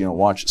 Everybody's just,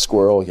 watch a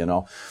squirrel,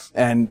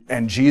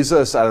 and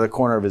Jesus out of the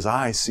corner of his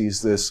eye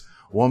sees this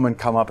woman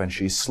come up, and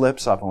she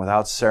slips up, and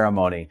without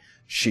ceremony,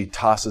 she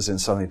tosses in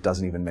something that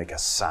doesn't even make a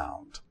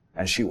sound,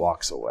 and she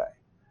walks away.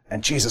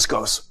 And Jesus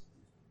goes,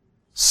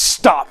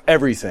 stop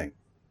everything.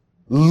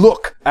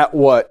 Look at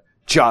what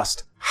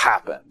just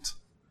happened.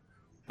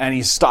 And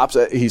he stops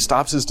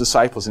his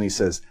disciples and he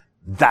says,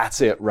 that's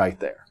it right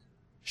there.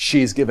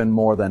 She's given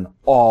more than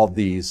all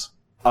these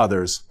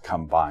others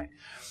combined.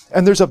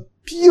 And there's a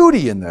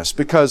beauty in this,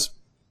 because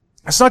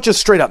it's not just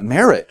straight up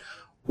merit.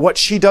 What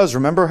she does,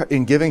 remember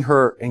in giving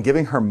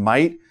her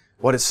might,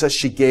 what it says,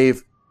 she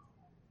gave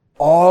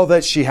all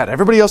that she had.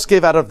 Everybody else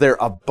gave out of their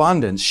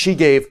abundance. She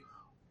gave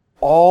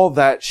all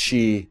that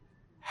she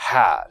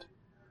had.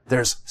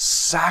 There's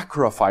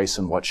sacrifice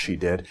in what she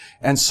did.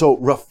 And so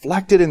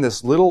reflected in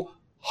this little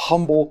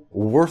humble,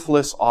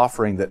 worthless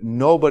offering that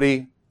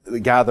nobody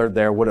gathered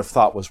there would have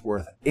thought was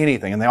worth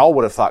anything. And they all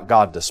would have thought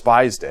God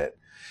despised it.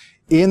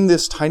 In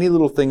this tiny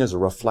little thing is a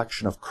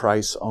reflection of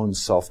Christ's own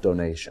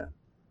self-donation.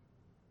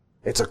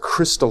 It's a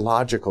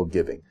Christological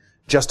giving.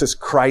 Just as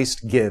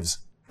Christ gives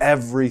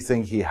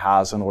everything he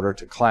has in order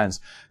to cleanse,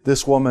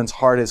 this woman's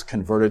heart is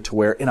converted to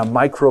where, in a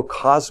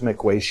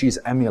microcosmic way, she's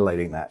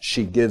emulating that.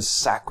 She gives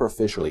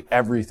sacrificially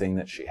everything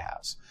that she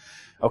has.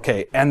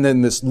 Okay, and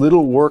then this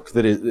little work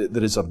that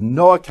is of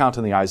no account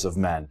in the eyes of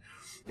men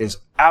is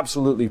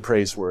absolutely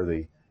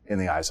praiseworthy in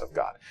the eyes of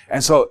God.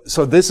 And so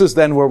this is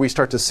then where we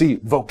start to see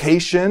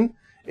vocation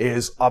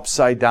is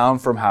upside down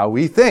from how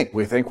we think.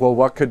 We think, well,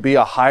 what could be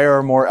a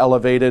higher, more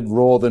elevated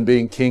role than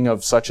being king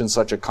of such and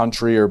such a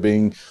country or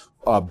being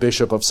a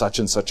bishop of such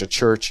and such a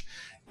church?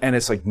 And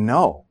it's like,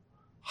 no.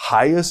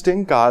 Highest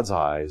in God's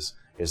eyes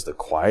is the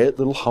quiet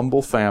little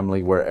humble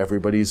family where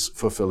everybody's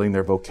fulfilling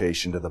their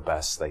vocation to the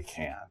best they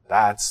can.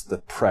 That's the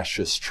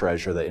precious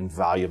treasure, the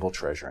invaluable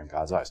treasure in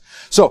God's eyes.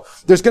 So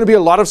there's going to be a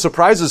lot of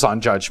surprises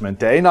on Judgment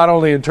Day, not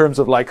only in terms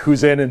of like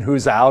who's in and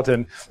who's out,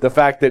 and the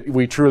fact that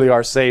we truly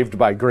are saved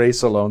by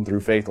grace alone, through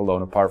faith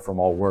alone, apart from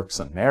all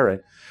works and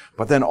merit.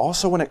 But then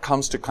also when it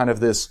comes to kind of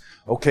this,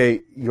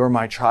 okay, you're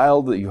my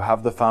child, you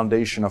have the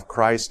foundation of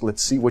Christ,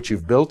 let's see what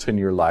you've built in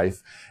your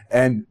life.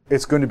 And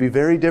it's going to be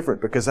very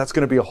different, because that's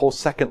going to be a whole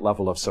second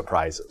level of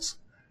surprises.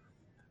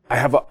 I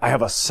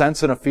have a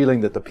sense and a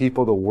feeling that the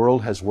people the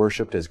world has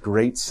worshipped as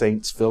great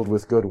saints filled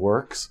with good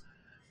works,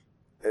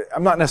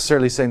 I'm not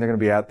necessarily saying they're going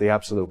to be at the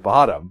absolute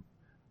bottom,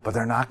 but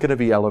they're not going to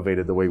be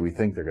elevated the way we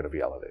think they're going to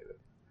be elevated.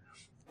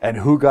 And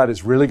who God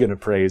is really going to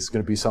praise is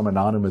going to be some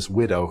anonymous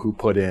widow who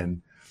put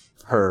in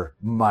her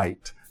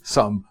mite,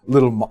 some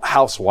little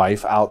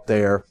housewife out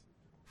there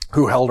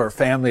who held her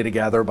family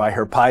together by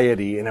her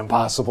piety in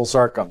impossible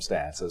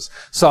circumstances.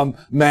 Some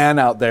man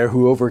out there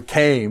who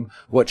overcame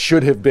what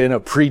should have been a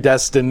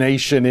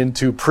predestination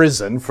into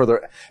prison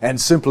and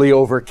simply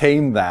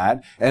overcame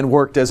that and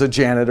worked as a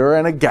janitor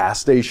and a gas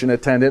station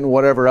attendant and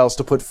whatever else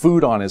to put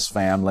food on his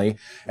family,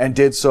 and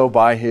did so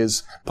by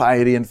his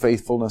piety and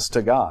faithfulness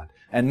to God.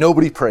 And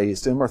nobody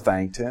praised him or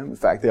thanked him. In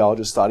fact, they all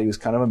just thought he was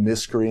kind of a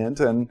miscreant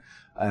and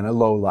a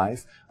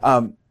lowlife.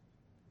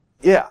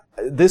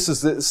 This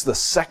is the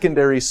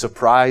secondary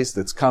surprise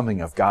that's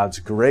coming of God's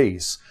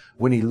grace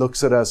when he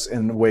looks at us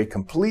in a way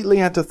completely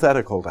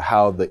antithetical to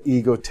how the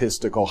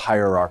egotistical,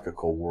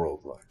 hierarchical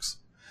world looks.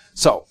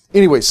 So,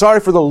 anyway, sorry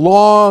for the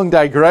long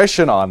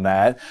digression on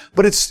that,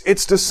 but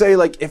it's to say,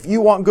 like, if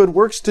you want good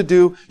works to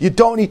do, you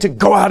don't need to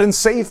go out and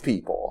save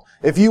people.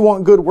 If you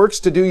want good works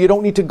to do, you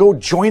don't need to go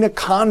join a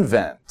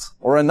convent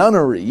or a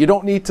nunnery. You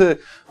don't need to,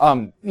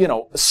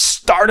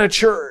 start a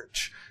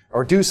church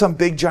or do some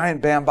big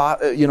giant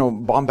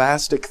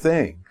bombastic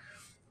thing.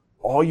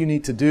 All you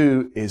need to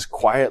do is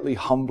quietly,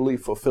 humbly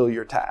fulfill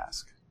your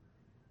task.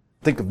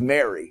 Think of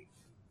Mary.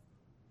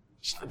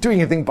 She's not doing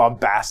anything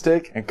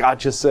bombastic, and God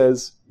just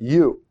says,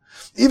 you.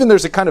 Even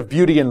there's a kind of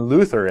beauty in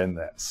Luther in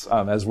this,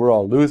 as we're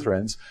all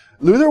Lutherans.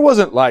 Luther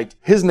wasn't like,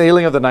 his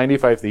nailing of the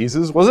 95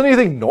 Theses wasn't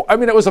anything,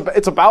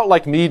 it's about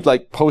like me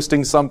like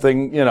posting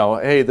something,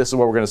 hey, this is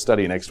what we're going to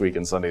study next week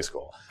in Sunday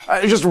school.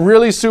 It's just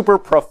really super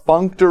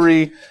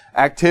perfunctory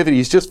activity.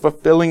 He's just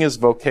fulfilling his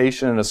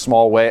vocation in a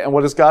small way. And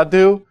what does God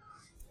do?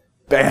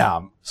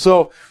 Bam.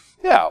 So,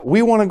 yeah,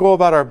 we want to go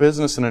about our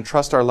business and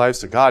entrust our lives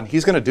to God.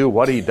 He's going to do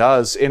what he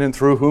does in and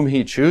through whom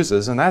he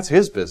chooses, and that's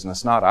his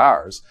business, not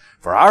ours.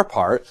 For our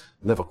part,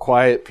 live a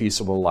quiet,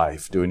 peaceable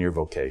life doing your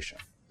vocation.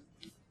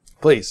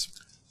 Please.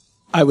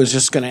 I was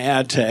just going to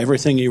add to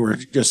everything you were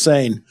just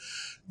saying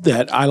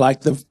that I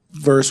like the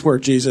verse where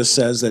Jesus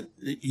says that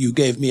you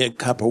gave me a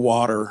cup of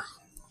water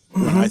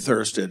when I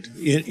thirsted.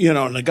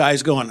 And the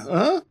guy's going,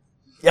 huh?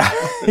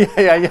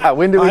 Yeah.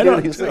 When do we do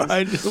these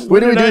things?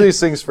 When do we do these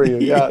things for you?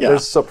 Yeah.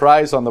 There's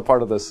surprise on the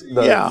part of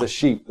the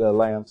sheep, the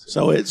lambs.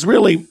 So it's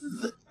really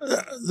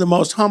the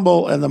most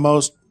humble and the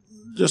most,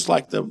 just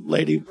like the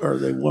lady or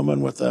the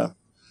woman with the,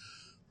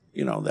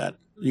 that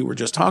you were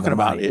just talking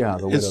about.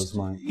 The widow's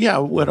mite. Yeah,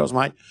 widow's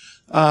mite.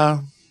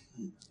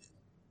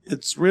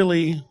 It's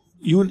really,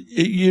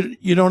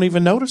 you don't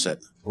even notice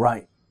it.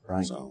 Right.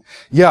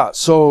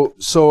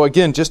 So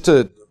again, just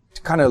to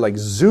kind of like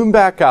zoom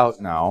back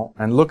out now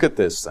and look at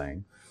this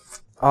thing.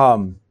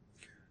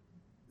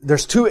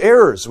 There's two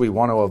errors we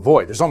want to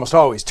avoid. There's almost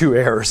always two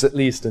errors, at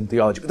least in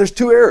theology, but there's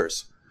two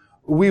errors.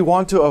 We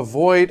want to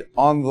avoid,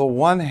 on the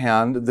one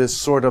hand, this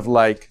sort of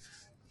like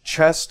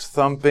chest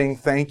thumping,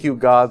 thank you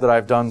God that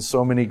I've done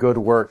so many good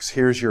works,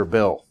 here's your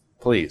bill,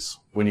 please,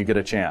 when you get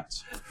a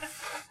chance.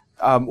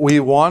 We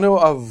want to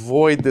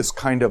avoid this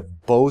kind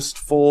of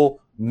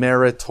boastful,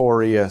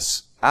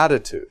 meritorious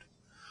attitude.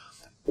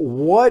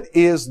 What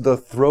is the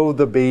throw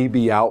the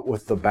baby out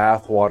with the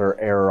bathwater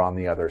error on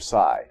the other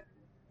side?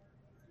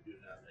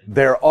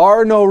 There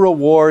are no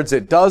rewards.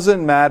 It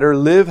doesn't matter.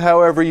 Live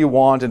however you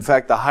want. In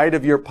fact, the height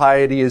of your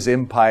piety is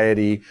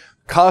impiety.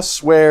 Cuss,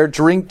 swear,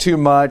 drink too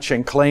much,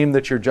 and claim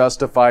that you're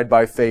justified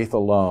by faith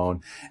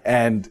alone.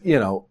 And,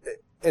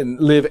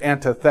 and live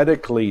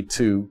antithetically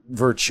to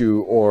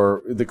virtue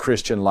or the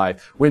Christian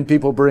life. When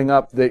people bring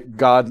up that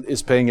God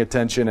is paying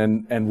attention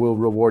and will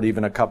reward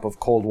even a cup of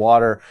cold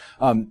water,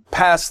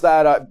 past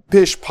that,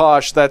 pish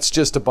posh, that's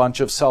just a bunch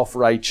of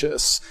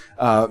self-righteous,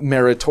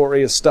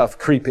 meritorious stuff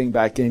creeping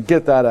back in.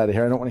 Get that out of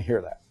here. I don't want to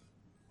hear that.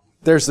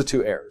 There's the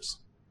two errors.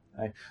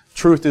 Okay?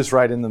 Truth is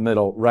right in the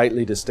middle,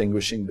 rightly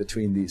distinguishing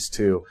between these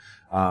two.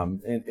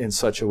 In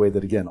such a way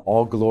that, again,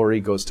 all glory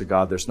goes to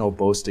God. There's no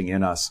boasting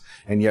in us.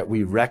 And yet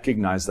we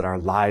recognize that our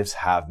lives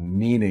have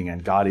meaning,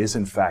 and God is,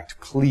 in fact,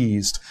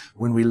 pleased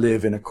when we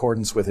live in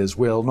accordance with his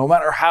will, no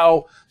matter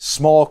how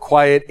small,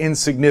 quiet,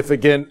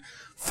 insignificant,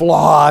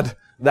 flawed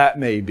that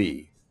may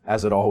be,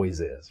 as it always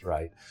is,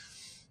 right?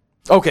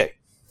 Okay.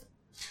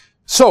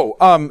 So,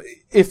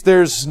 if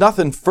there's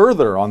nothing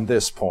further on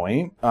this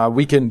point,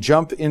 we can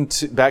jump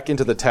back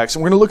into the text.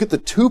 And we're going to look at the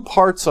two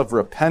parts of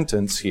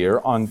repentance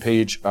here on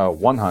page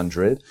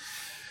 100.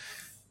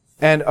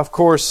 And of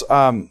course,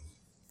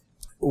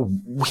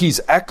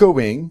 he's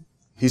echoing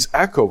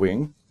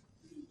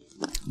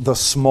the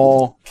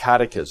small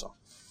catechism.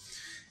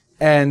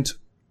 And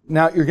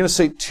now you're going to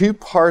say two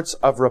parts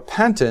of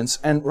repentance.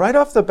 And right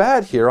off the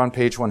bat here on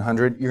page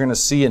 100, you're going to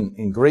see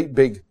in great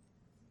big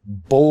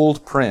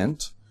bold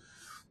print,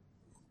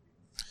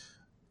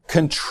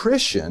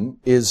 contrition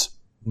is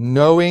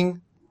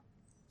knowing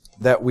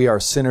that we are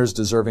sinners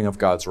deserving of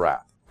God's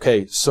wrath.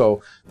 Okay,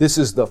 so this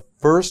is the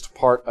first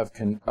part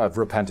of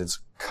repentance,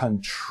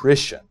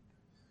 contrition.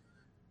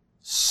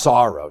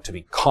 Sorrow, to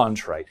be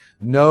contrite,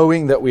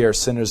 knowing that we are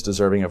sinners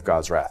deserving of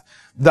God's wrath.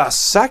 The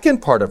second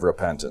part of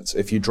repentance,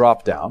 if you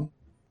drop down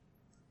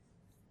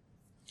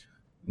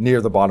near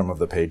the bottom of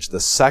the page,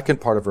 the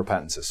second part of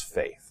repentance is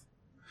faith.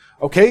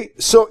 Okay,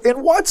 so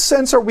in what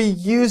sense are we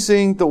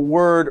using the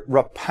word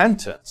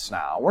repentance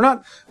now? We're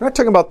not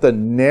talking about the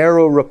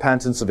narrow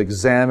repentance of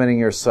examining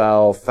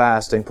yourself,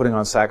 fasting, putting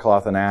on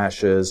sackcloth and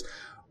ashes.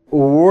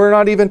 We're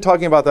not even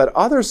talking about that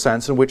other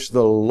sense in which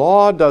the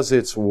law does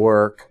its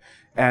work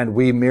and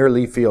we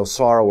merely feel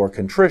sorrow or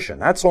contrition.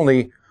 That's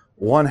only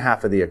one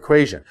half of the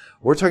equation.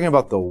 We're talking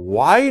about the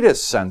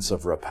widest sense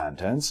of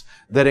repentance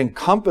that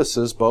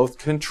encompasses both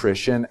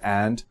contrition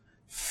and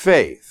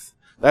faith.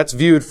 That's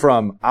viewed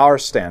from our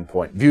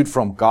standpoint, viewed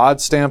from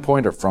God's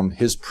standpoint or from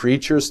his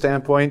preacher's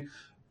standpoint,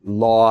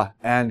 law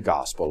and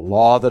gospel.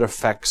 Law that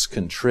affects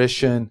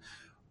contrition,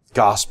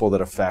 gospel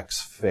that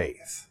affects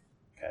faith.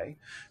 Okay?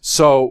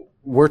 So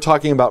we're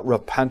talking about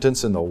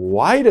repentance in the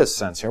widest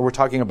sense here. We're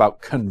talking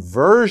about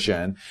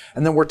conversion,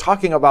 and then we're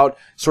talking about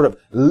sort of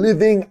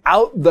living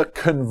out the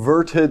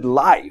converted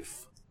life.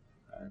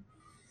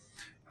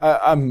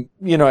 And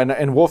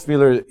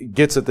Wolfmueller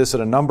gets at this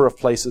at a number of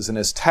places in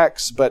his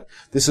text, but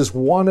this is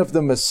one of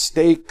the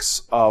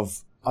mistakes of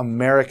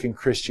American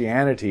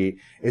Christianity,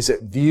 is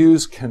it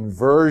views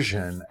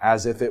conversion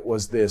as if it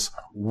was this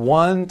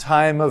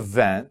one-time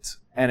event,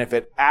 and if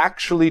it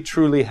actually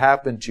truly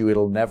happened to you,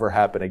 it'll never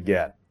happen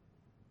again.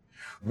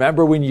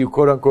 Remember when you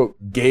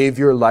quote-unquote gave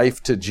your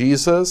life to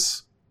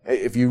Jesus?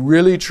 If you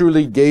really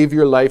truly gave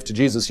your life to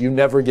Jesus, you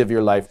never give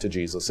your life to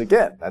Jesus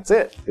again. That's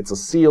it. It's a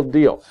sealed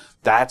deal.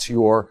 That's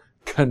your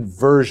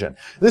conversion.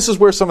 This is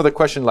where some of the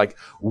question like,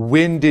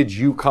 when did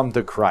you come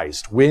to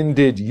Christ? When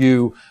did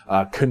you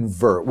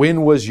convert?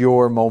 When was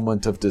your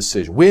moment of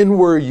decision? When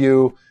were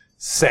you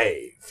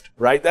saved?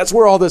 Right? That's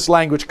where all this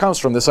language comes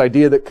from, this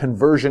idea that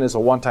conversion is a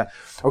one-time.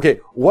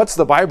 Okay, what's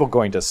the Bible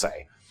going to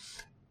say?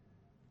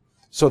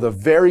 So the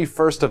very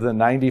first of the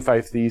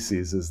 95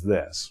 Theses is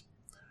this.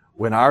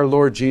 When our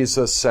Lord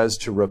Jesus says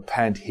to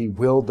repent, he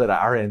willed that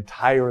our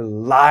entire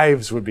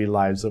lives would be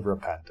lives of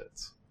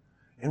repentance.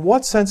 In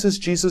what sense is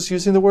Jesus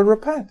using the word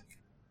repent?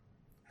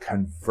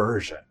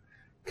 Conversion,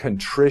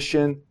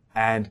 contrition,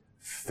 and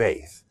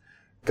faith.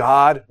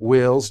 God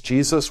wills,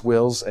 Jesus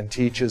wills, and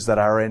teaches that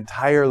our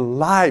entire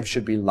lives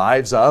should be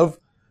lives of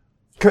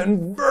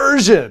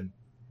conversion.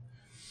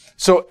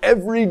 So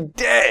every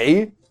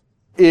day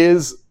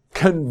is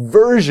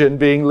conversion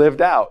being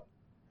lived out.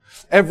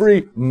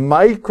 Every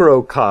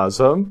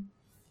microcosm,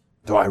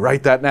 do I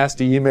write that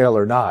nasty email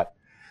or not,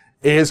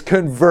 is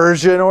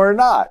conversion or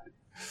not.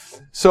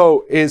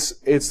 So it's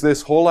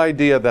this whole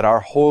idea that our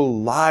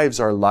whole lives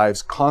are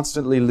lives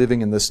constantly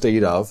living in the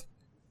state of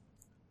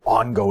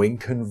ongoing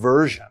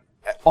conversion.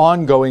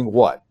 Ongoing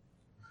what?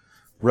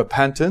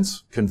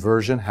 Repentance,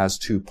 conversion has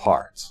two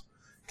parts,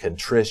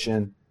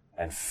 contrition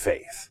and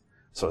faith.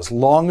 So as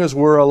long as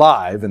we're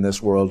alive in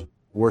this world,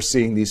 we're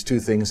seeing these two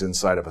things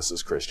inside of us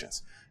as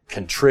Christians.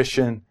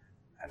 Contrition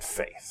and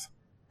faith.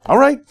 All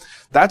right.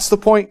 That's the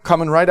point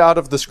coming right out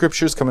of the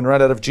scriptures, coming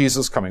right out of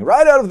Jesus, coming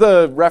right out of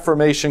the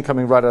Reformation,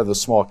 coming right out of the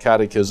small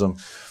catechism.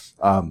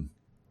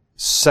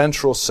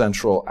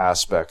 Central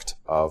aspect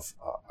of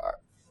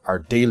our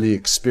daily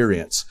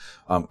experience.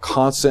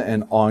 Constant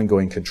and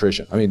ongoing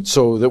contrition. I mean,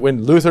 so that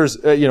when Luther's,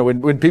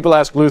 when people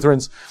ask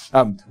Lutherans,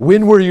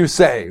 when were you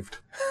saved?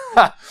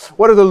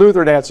 What are the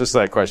Lutheran answers to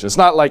that question? It's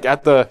not like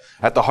at the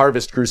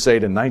Harvest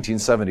Crusade in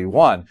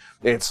 1971.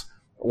 It's,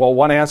 well,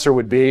 one answer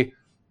would be,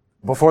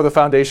 before the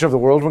foundation of the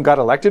world when God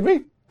elected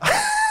me?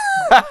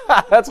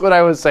 That's when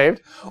I was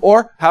saved.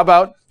 Or how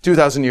about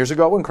 2,000 years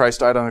ago when Christ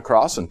died on the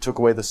cross and took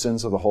away the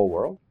sins of the whole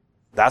world?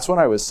 That's when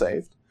I was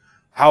saved.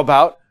 How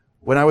about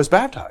when I was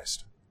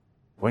baptized?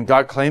 When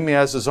God claimed me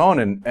as his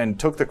own and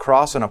took the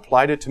cross and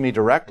applied it to me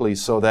directly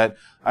so that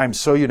I'm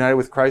so united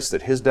with Christ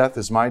that his death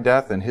is my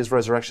death and his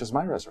resurrection is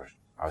my resurrection.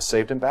 I was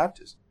saved in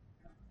baptism.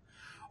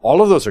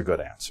 All of those are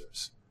good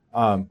answers.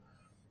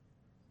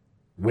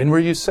 When were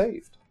you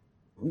saved?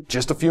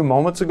 Just a few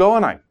moments ago,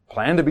 and I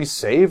plan to be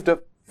saved a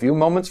few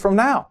moments from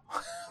now.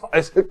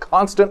 It's a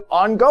constant,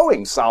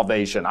 ongoing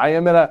salvation. I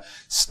am in a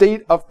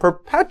state of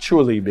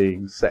perpetually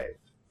being saved.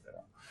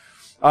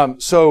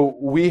 So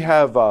we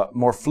have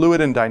more fluid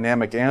and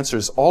dynamic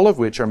answers, all of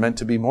which are meant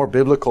to be more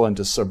biblical and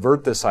to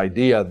subvert this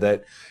idea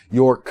that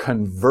your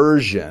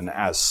conversion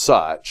as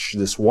such,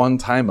 this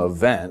one-time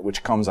event,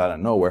 which comes out of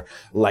nowhere,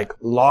 like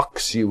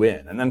locks you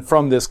in. And then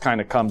from this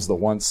kind of comes the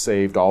once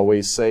saved,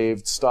 always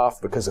saved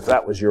stuff, because if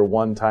that was your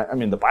one-time, I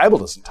mean, the Bible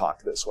doesn't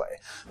talk this way,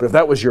 but if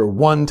that was your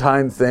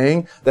one-time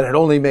thing, then it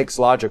only makes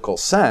logical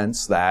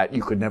sense that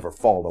you could never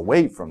fall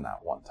away from that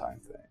one-time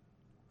thing.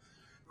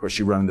 Of course,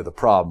 you run into the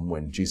problem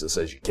when Jesus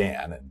says you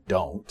can and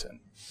don't, and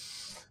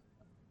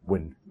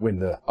when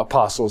the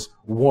apostles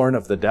warn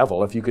of the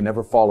devil, if you can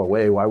never fall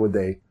away, why would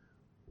they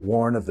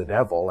warn of the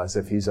devil as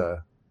if he's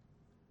a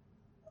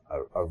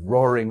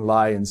roaring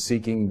lion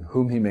seeking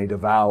whom he may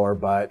devour,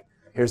 but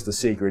here's the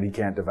secret, he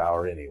can't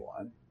devour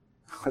anyone.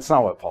 That's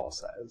not what Paul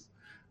says.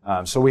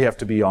 So we have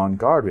to be on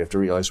guard. We have to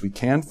realize we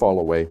can fall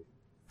away.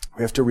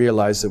 We have to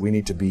realize that we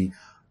need to be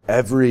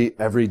every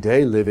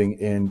day living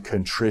in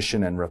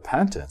contrition and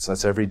repentance.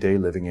 That's every day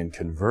living in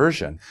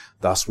conversion.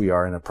 Thus we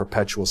are in a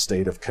perpetual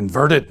state of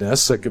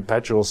convertedness, a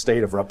perpetual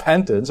state of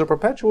repentance, a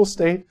perpetual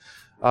state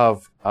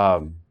of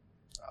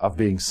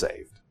being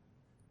saved.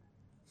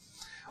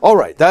 All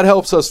right, that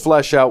helps us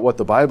flesh out what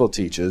the Bible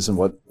teaches and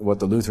what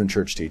the Lutheran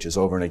Church teaches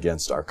over and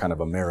against our kind of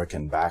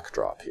American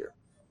backdrop here.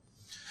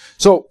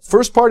 So,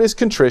 first part is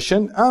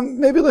contrition.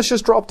 Maybe let's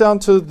just drop down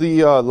to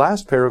the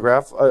last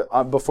paragraph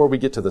before we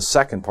get to the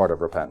second part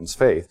of repentance,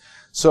 faith.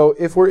 So,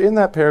 if we're in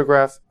that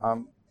paragraph,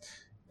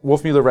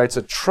 Wolfmueller writes,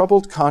 a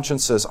troubled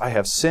conscience says, I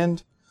have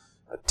sinned.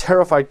 A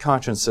terrified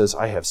conscience says,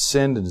 I have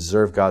sinned and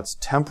deserve God's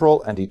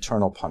temporal and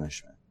eternal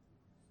punishment.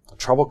 A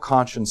troubled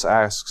conscience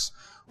asks,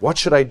 what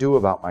should I do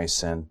about my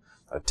sin?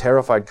 A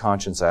terrified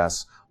conscience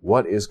asks,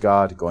 what is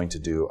God going to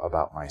do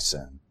about my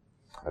sin?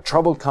 A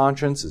troubled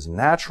conscience is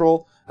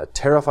natural. A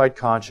terrified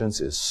conscience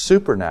is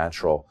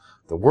supernatural.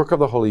 The work of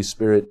the Holy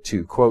Spirit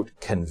to, quote,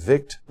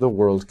 convict the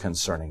world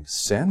concerning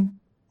sin.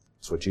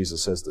 That's what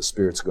Jesus says the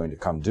Spirit's going to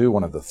come do.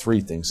 One of the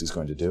three things he's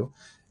going to do.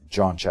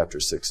 John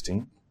chapter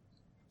 16.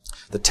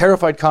 The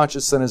terrified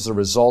conscience then is the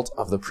result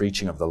of the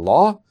preaching of the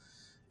law.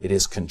 It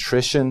is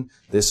contrition.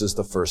 This is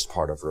the first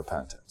part of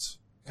repentance.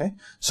 Okay,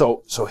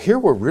 so here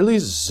we're really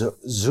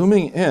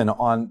zooming in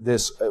on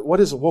this.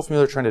 What is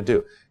Wolfmueller trying to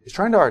do? He's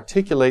trying to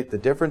articulate the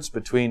difference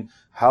between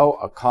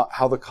how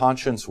the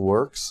conscience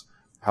works,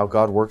 how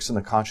God works in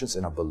the conscience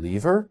in a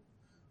believer,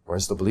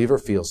 whereas the believer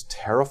feels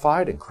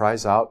terrified and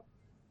cries out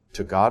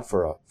to God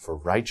for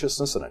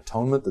righteousness and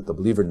atonement that the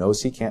believer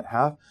knows he can't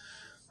have.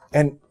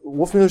 And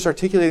Wolfmueller's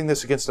articulating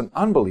this against an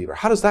unbeliever.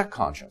 How does that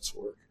conscience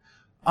work?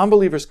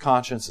 Unbeliever's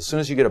conscience, as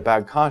soon as you get a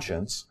bad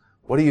conscience,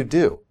 what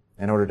do?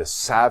 In order to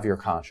salve your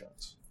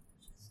conscience?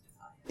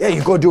 Yeah,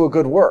 you go do a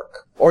good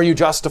work. Or you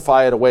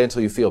justify it away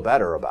until you feel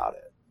better about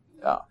it.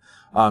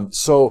 Yeah.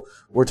 So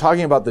we're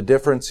talking about the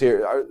difference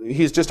here.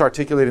 He's just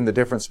articulating the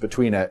difference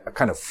between a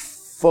kind of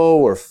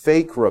faux or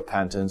fake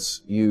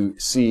repentance you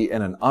see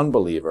in an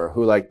unbeliever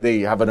who, like,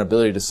 they have an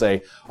ability to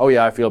say, oh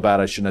yeah, I feel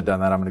bad, I shouldn't have done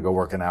that, I'm going to go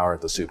work an hour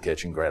at the soup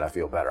kitchen, great, I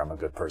feel better, I'm a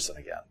good person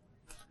again.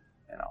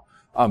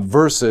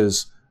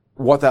 Versus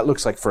what that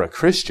looks like for a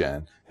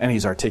Christian. And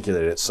he's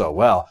articulated it so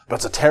well. But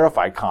it's a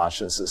terrified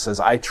conscience that says,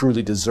 I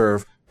truly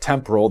deserve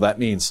temporal, that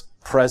means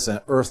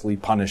present earthly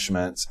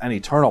punishments and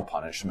eternal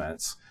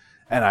punishments.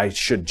 And I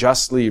should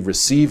justly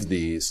receive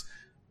these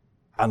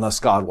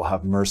unless God will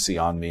have mercy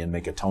on me and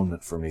make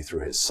atonement for me through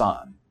his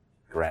Son.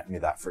 Grant me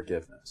that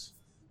forgiveness.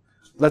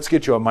 Let's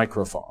get you a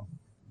microphone.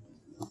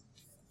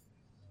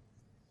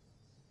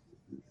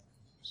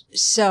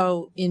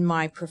 So in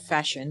my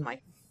profession, my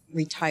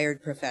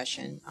retired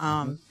profession,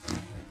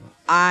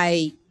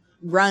 I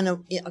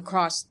run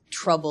across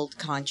troubled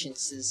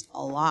consciences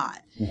a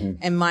lot. Mm-hmm.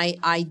 And my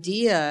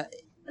idea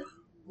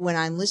when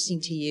I'm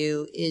listening to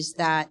you is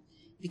that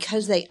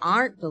because they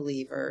aren't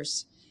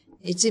believers,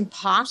 it's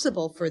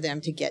impossible for them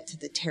to get to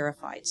the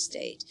terrified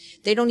state.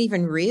 They don't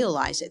even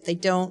realize it. They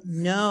don't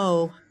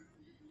know.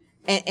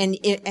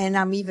 And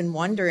I'm even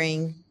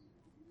wondering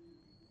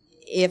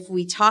if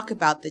we talk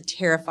about the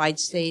terrified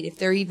state, if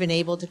they're even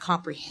able to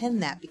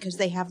comprehend that because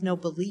they have no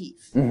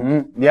belief.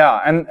 Mm-hmm.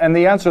 Yeah, and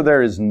the answer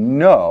there is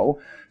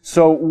no.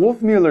 So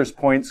Wolfmueller's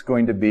point's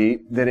going to be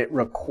that it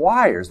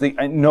requires,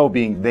 no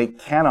being they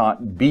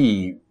cannot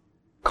be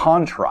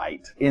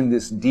contrite in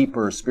this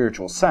deeper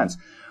spiritual sense,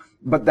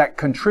 but that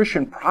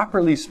contrition,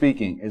 properly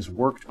speaking, is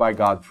worked by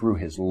God through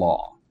his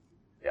law.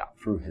 Yeah,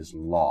 through his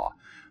law.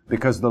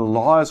 Because the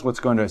law is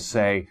what's going to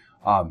say,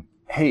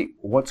 hey,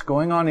 what's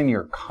going on in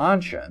your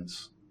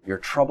conscience, your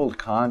troubled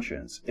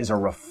conscience, is a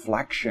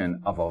reflection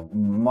of a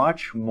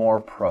much more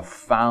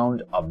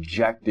profound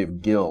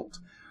objective guilt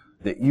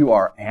that you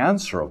are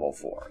answerable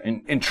for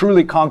in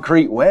truly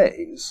concrete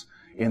ways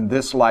in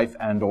this life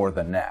and or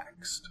the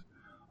next.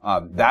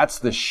 That's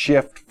the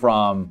shift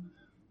from,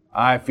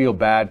 I feel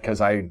bad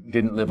because I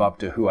didn't live up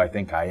to who I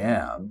think I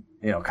am,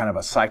 kind of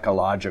a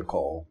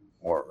psychological,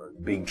 or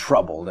being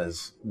troubled,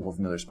 as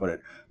Wolfmueller's put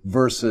it,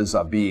 versus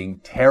being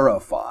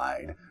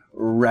terrified,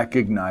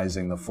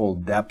 recognizing the full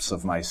depths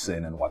of my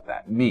sin and what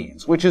that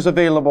means, which is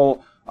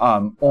available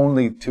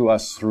only to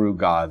us through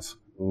God's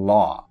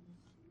law.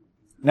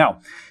 Now,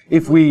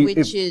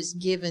 which is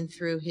given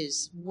through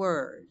his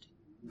word.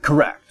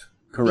 Correct.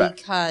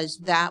 Because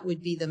that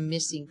would be the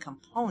missing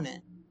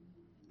component.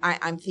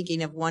 I'm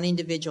thinking of one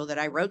individual that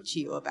I wrote to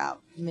you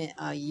about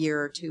a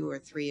year or 2 or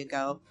 3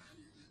 ago.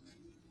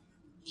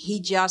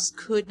 He just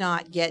could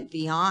not get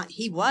beyond.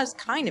 He was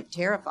kind of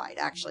terrified,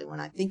 actually,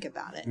 when I think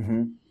about it.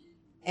 Mm-hmm.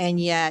 And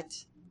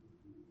yet,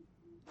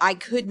 I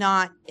could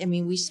not. I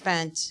mean, we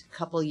spent a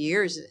couple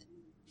years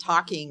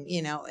talking,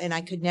 and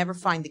I could never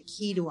find the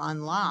key to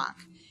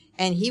unlock.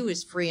 And he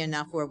was free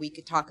enough where we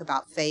could talk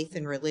about faith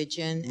and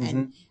religion, mm-hmm.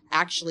 and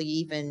actually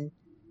even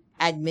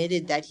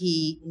admitted that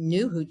he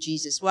knew who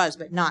Jesus was,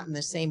 but not in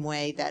the same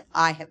way that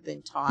I have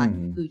been taught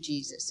mm-hmm. who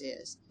Jesus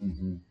is.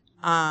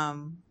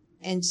 Mm-hmm.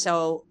 And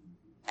so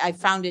I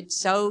found it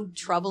so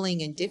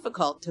troubling and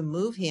difficult to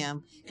move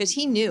him because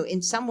he knew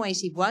in some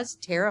ways he was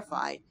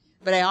terrified,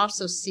 But I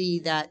also see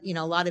that,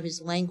 a lot of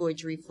his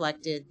language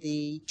reflected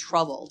the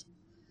troubled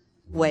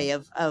way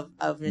of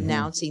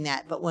announcing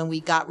that. But when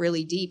we got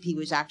really deep, he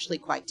was actually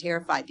quite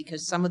terrified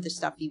because some of the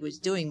stuff he was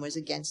doing was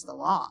against the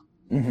law.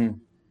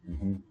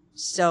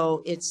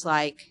 So it's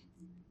like,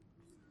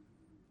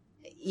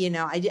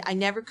 I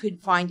never could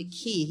find a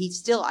key.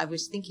 I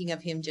was thinking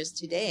of him just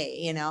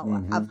today,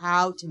 of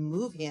how to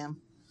move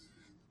him,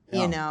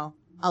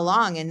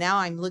 along. And now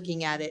I'm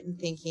looking at it and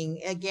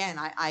thinking, again,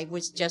 I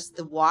was just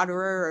the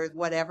waterer or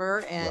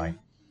whatever, and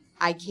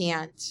I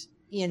can't,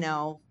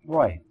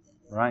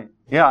 Right.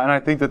 Yeah. And I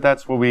think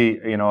that's what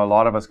a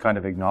lot of us kind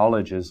of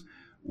acknowledge is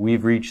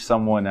we've reached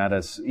someone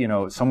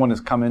someone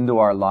has come into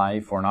our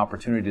life, or an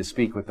opportunity to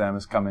speak with them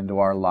has come into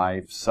our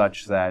life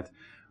such that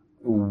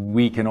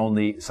we can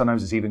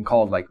sometimes it's even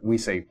called, like we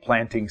say,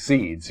 planting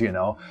seeds,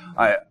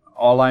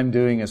 all I'm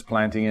doing is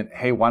planting it.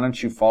 Hey, why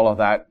don't you follow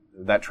that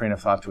train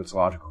of thought to its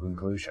logical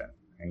conclusion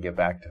and get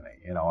back to me,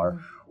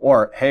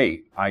 or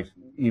hey,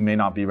 you may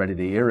not be ready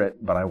to hear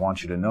it, but I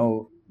want you to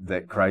know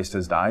that Christ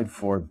has died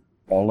for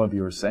all of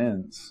your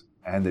sins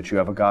and that you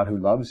have a God who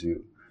loves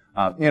you.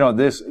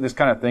 This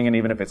kind of thing, and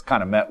even if it's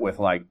kind of met with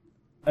like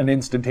an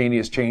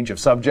instantaneous change of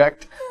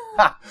subject,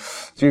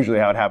 it's usually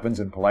how it happens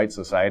in polite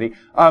society.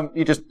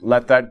 You just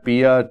let that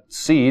be a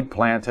seed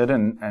planted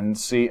and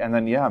see, and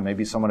then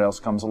maybe someone else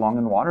comes along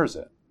and waters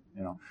it.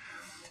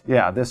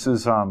 This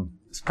is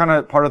it's kind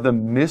of part of the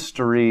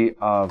mystery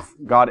of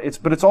God.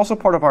 But it's also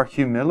part of our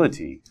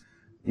humility.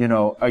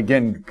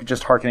 Again,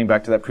 just hearkening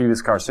back to that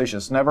previous conversation,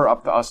 it's never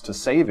up to us to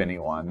save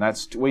anyone.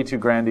 That's way too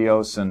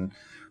grandiose, and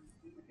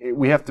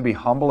we have to be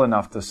humble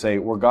enough to say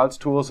we're God's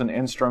tools and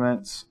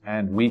instruments,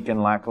 and weak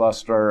and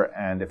lackluster,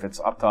 and if it's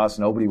up to us,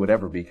 nobody would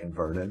ever be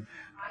converted.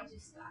 I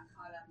just got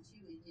caught up,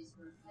 too, in his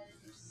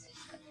repetitive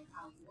system of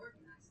how he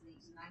organized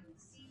things, and I could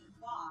see the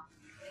flaw,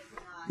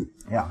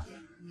 but not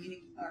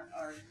communicate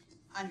or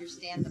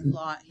understand the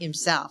flaw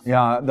himself.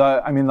 Yeah,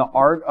 the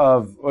art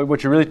of,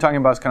 what you're really talking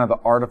about is kind of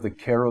the art of the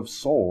care of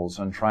souls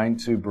and trying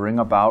to bring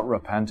about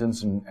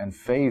repentance and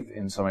faith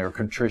in somebody, or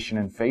contrition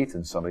and faith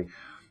in somebody.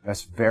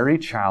 That's very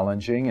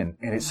challenging,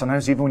 and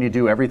sometimes even when you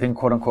do everything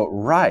quote-unquote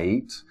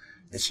right,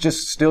 it's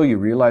just still you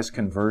realize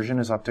conversion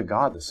is up to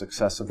God. The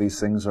success of these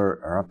things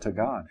are up to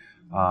God.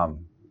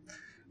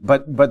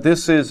 But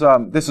this is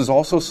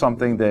also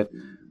something that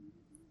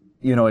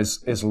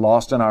is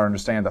lost in our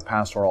understanding of the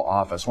pastoral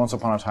office. Once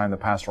upon a time, the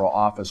pastoral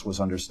office was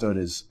understood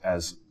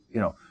as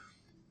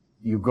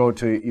you go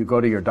to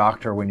your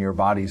doctor when your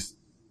body's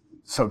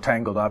so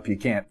tangled up you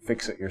can't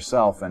fix it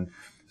yourself, and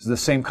it's the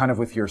same kind of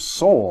with your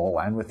soul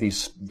and with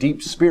these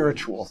deep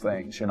spiritual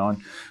things, And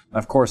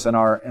of course, in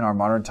our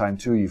modern time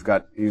too, you've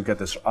got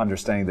this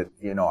understanding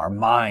that our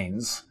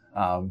minds,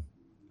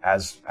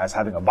 as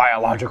having a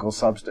biological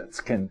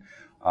substance, can,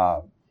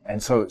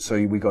 and so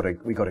we go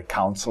to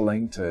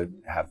counseling to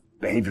have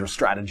behavioral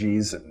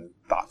strategies and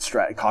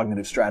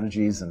cognitive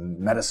strategies and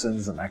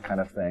medicines and that kind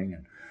of thing,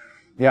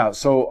 and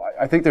so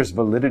I think there's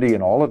validity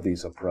in all of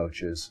these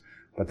approaches,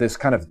 but this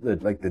kind of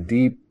the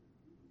deep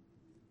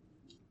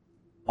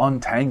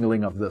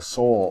untangling of the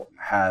soul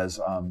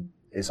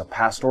is a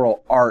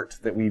pastoral art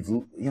that we've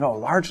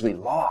largely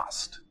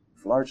lost,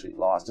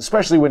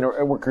 especially when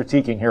we're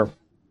critiquing here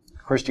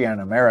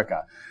Christianity in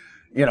America.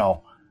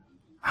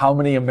 How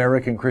many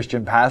American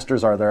Christian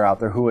pastors are there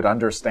out there who would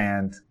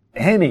understand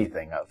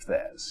anything of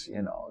this?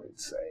 It'd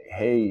say,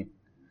 hey,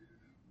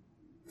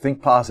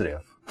 think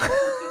positive.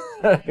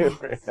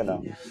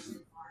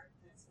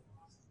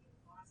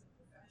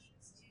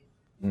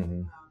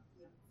 Mm-hmm.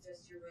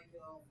 Just your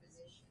regular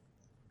physician,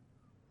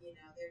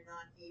 they're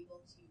not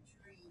able to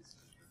treat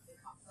the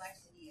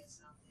complexity of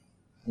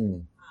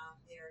something.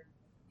 Their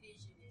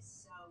vision is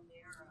so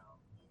narrow.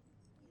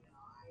 And,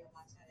 I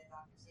once had a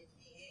doctor say to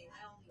me, "Hey,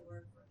 I only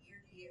work from ear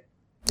to ear."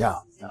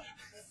 Yeah.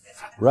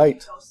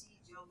 Right. Go see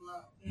Joe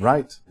Blow.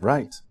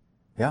 Right.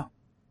 Yeah.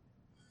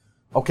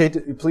 Okay,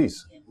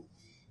 please.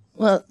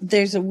 Well,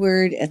 there's a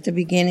word at the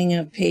beginning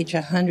of page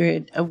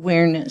 100,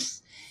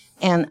 awareness.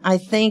 And I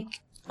think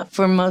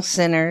for most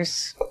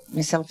sinners,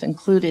 myself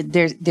included,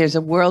 there's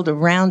a world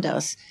around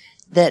us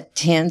that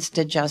tends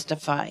to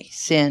justify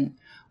sin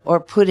or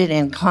put it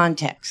in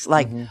context,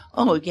 like,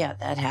 oh, yeah,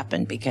 that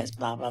happened because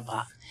blah, blah,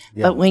 blah.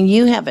 Yeah. But when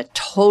you have a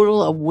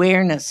total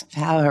awareness of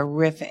how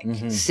horrific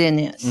sin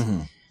is,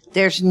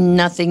 there's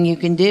nothing you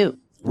can do.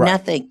 Right.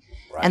 Nothing.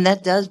 Right. And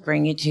that does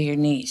bring you to your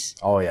knees.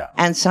 Oh, yeah.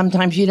 And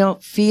sometimes you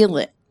don't feel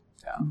it.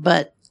 Yeah.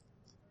 But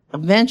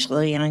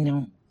eventually, I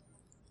know,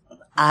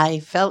 I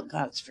felt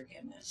God's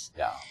forgiveness.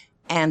 Yeah.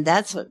 And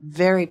that's a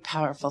very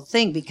powerful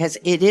thing because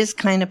it is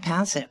kind of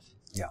passive.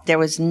 Yeah. There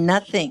was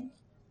nothing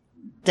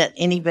that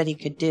anybody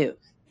could do.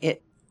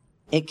 It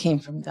came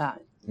from God.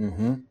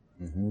 And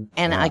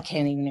I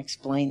can't even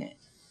explain it.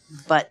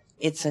 But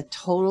it's a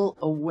total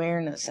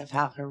awareness of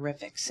how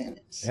horrific sin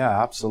is.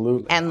 Yeah,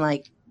 absolutely. And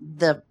like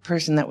the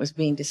person that was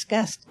being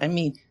discussed, I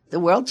mean, the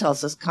world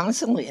tells us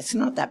constantly it's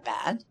not that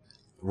bad.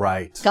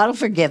 Right. God will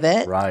forgive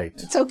it. Right.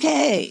 It's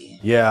okay.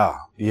 Yeah.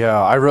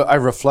 I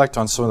reflect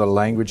on some of the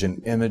language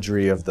and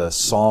imagery of the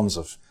Psalms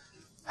of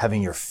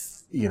having your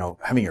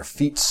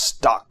feet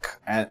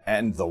stuck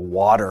and the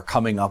water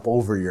coming up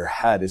over your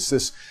head. It's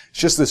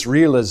just this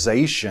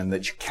realization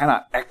that you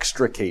cannot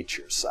extricate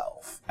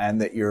yourself, and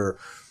that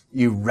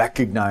you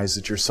recognize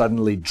that you're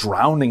suddenly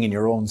drowning in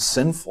your own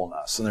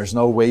sinfulness, and there's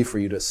no way for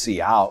you to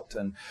see out.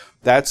 And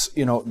that's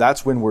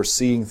when we're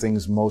seeing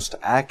things most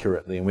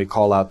accurately, and we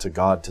call out to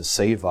God to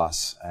save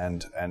us,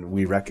 and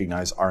we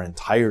recognize our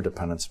entire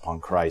dependence upon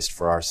Christ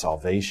for our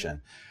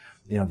salvation.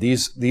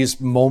 These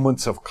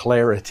moments of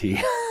clarity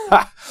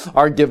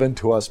are given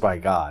to us by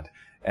God.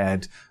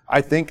 And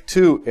I think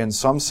too, in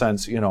some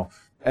sense, and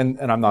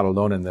I'm not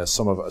alone in this,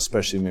 some of,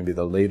 especially maybe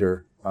the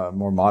later,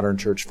 more modern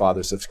church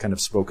fathers have kind of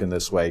spoken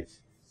this way.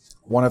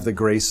 One of the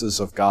graces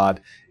of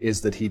God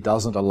is that he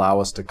doesn't allow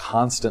us to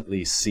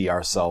constantly see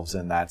ourselves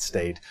in that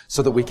state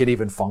so that we can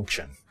even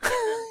function.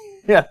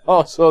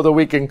 So that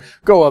we can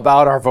go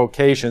about our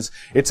vocations.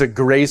 It's a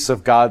grace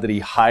of God that he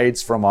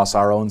hides from us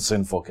our own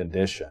sinful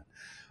condition.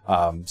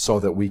 So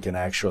that we can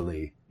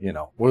actually,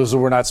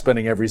 we're not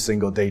spending every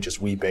single day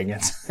just weeping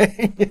and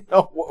saying,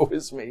 woe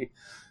is me.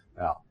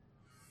 Yeah.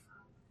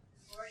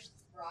 Lord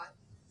brought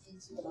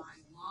into my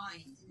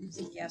mind, who's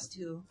a guest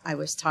who I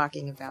was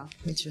talking about,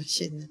 which I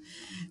shouldn't.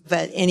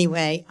 But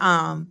anyway,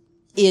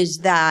 is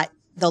that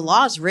the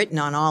law is written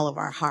on all of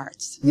our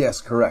hearts. Yes,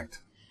 correct.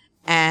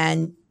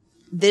 And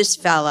this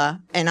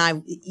fella, and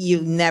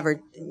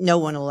no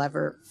one will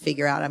ever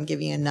figure out, I'm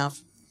giving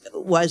enough,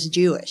 was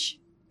Jewish.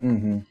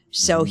 Mm-hmm.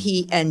 So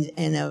he, and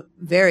a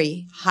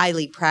very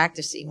highly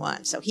practicing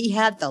one. So he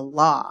had the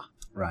law.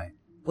 Right.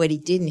 What he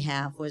didn't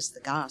have was the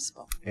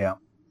gospel. Yeah.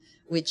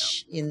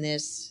 Which in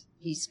this,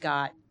 he's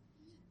got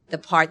the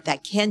part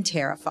that can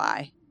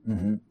terrify,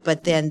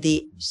 but then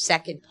the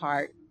second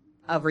part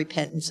of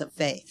repentance of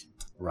faith.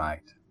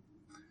 Right.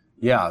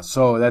 Yeah.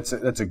 So that's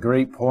a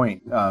great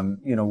point.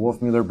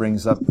 Wolfmueller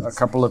brings up a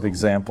couple of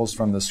examples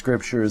from the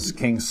scriptures,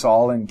 King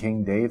Saul and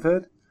King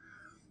David.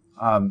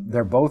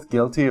 They're both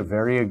guilty of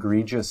very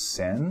egregious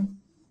sin.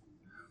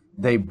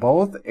 They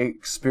both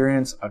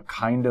experience a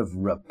kind of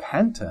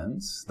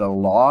repentance. The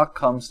law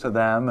comes to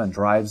them and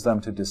drives them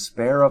to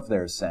despair of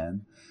their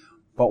sin.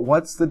 But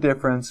what's the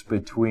difference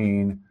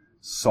between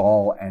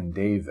Saul and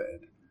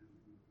David?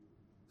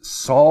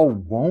 Saul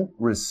won't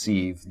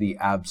receive the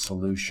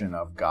absolution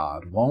of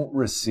God, won't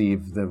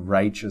receive the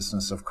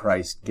righteousness of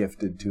Christ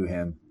gifted to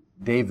him.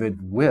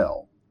 David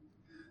will.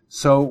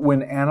 So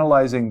when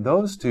analyzing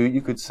those two,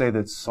 you could say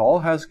that Saul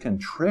has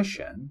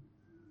contrition.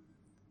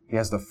 He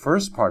has the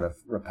first part of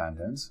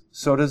repentance.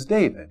 So does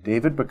David.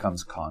 David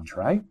becomes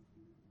contrite.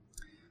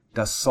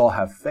 Does Saul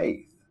have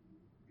faith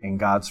in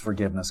God's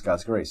forgiveness,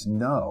 God's grace?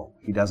 No,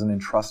 he doesn't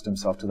entrust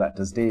himself to that.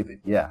 Does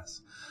David?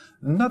 Yes.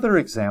 Another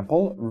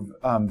example,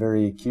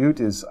 very acute,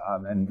 is,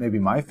 and maybe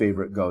my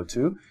favorite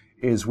go-to,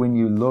 is when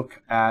you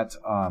look at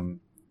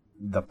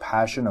the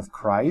Passion of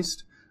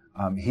Christ.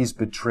 He's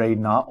betrayed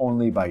not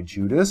only by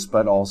Judas,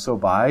 but also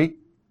by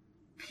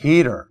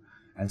Peter.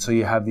 And so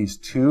you have these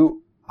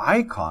two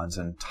icons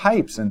and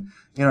types. And,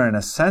 in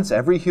a sense,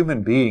 every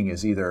human being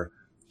is either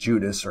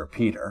Judas or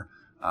Peter.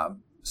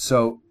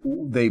 So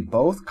they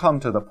both come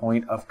to the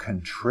point of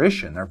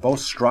contrition. They're both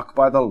struck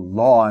by the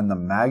law and the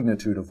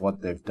magnitude of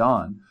what they've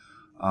done.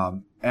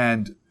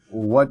 And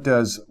what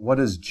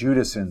does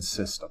Judas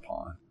insist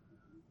upon?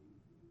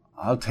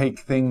 I'll take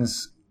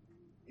things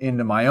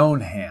into my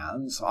own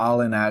hands.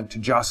 I'll enact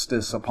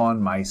justice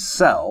upon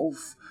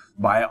myself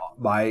by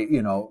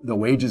the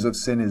wages of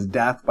sin is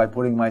death. By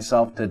putting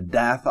myself to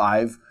death,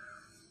 I've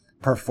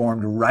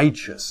performed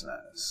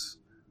righteousness.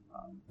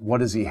 What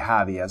does he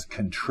have? He has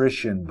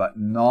contrition, but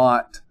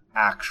not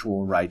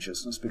actual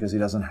righteousness because he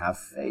doesn't have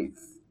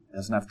faith. He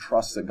doesn't have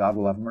trust that God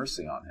will have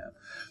mercy on him.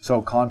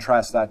 So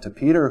contrast that to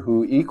Peter,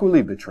 who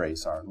equally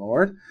betrays our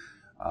Lord.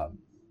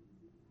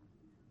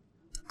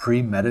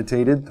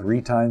 Premeditated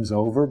 3 times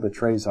over,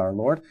 betrays our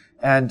Lord.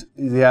 And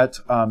yet,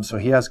 so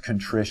he has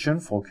contrition,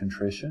 full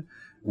contrition.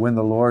 When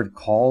the Lord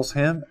calls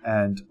him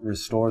and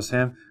restores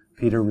him,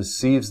 Peter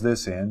receives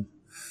this in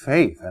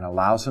faith and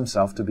allows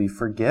himself to be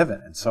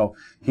forgiven. And so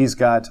he's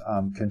got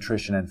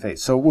contrition and faith.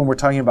 So when we're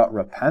talking about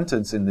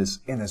repentance in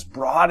this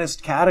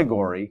broadest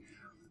category,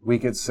 we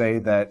could say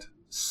that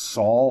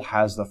Saul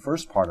has the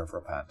first part of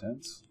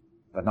repentance,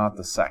 but not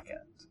the second.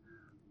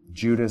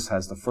 Judas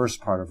has the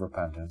first part of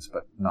repentance,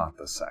 but not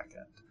the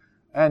second.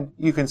 And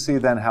you can see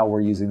then how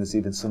we're using this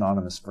even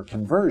synonymous for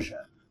conversion.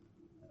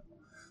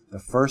 The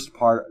first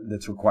part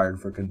that's required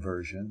for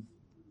conversion,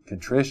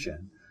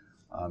 contrition,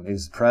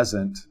 is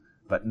present,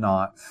 but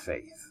not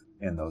faith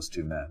in those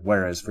two men.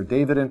 Whereas for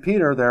David and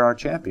Peter, there are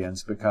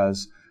champions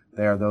because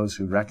they are those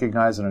who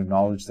recognize and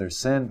acknowledge their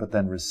sin, but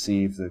then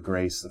receive the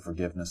grace, the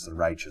forgiveness, the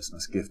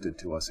righteousness gifted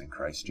to us in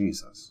Christ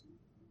Jesus.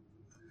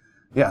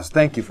 Yes,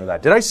 thank you for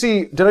that. Did I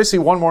see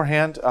one more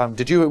hand?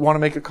 Did you want to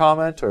make a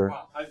comment or?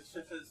 Well, I was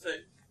just going to say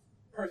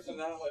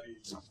personality.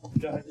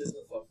 God gives us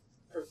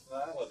a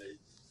personality.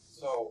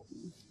 So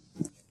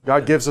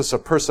God gives us a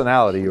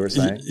personality, you were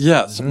saying?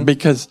 Yes,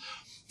 because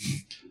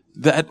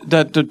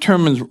that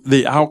determines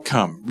the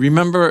outcome.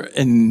 Remember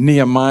in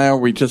Nehemiah,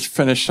 we just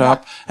finished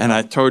up, and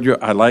I told you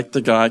I like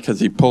the guy because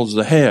he pulls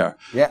the hair.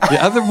 Yeah.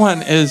 The other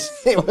one is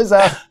It was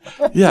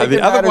the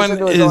other one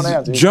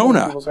is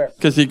Jonah,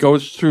 because he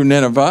goes through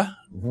Nineveh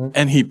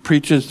and he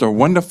preaches the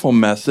wonderful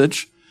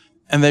message,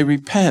 and they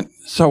repent.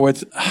 So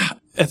it's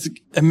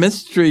a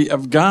mystery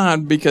of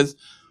God because,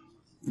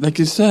 like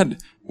you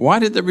said, why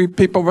did the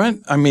people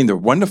repent? I mean, the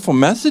wonderful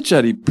message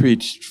that he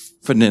preached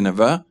for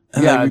Nineveh,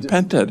 and they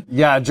repented.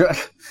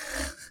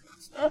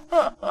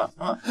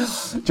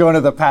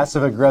 Jonah, the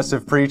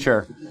passive-aggressive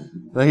preacher.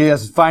 He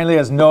finally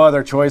has no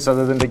other choice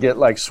other than to get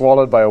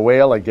swallowed by a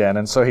whale again.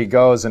 And so he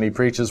goes and he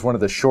preaches one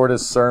of the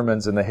shortest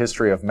sermons in the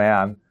history of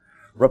man.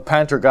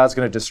 Repent or God's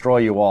going to destroy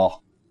you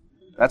all.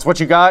 That's what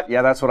you got?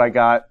 Yeah, that's what I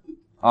got.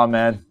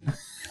 Amen.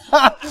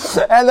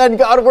 And then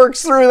God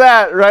works through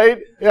that,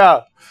 right?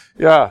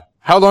 Yeah.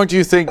 How long do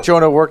you think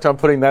Jonah worked on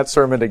putting that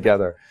sermon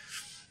together?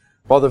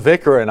 Well, the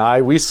vicar and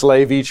I, we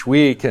slave each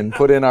week and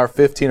put in our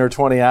 15 or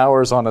 20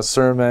 hours on a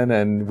sermon,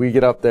 and we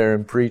get up there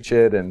and preach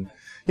it. And,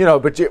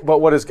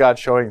 but what is God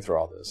showing through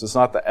all this? It's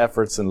not the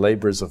efforts and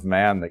labors of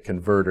man that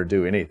convert or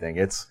do anything.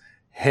 It's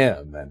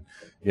Him. And,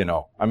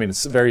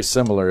 it's very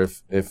similar.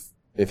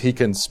 If He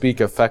can speak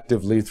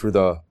effectively through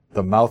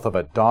the mouth of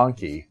a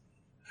donkey,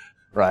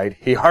 right?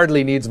 He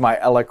hardly needs my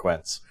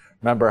eloquence.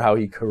 Remember how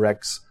He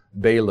corrects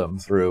Balaam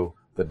through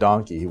the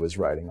donkey he was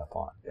riding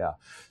upon. Yeah.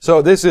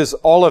 So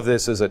all of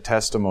this is a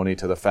testimony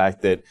to the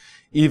fact that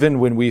even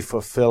when we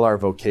fulfill our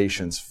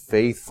vocations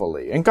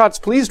faithfully, and God's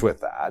pleased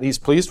with that. He's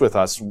pleased with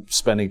us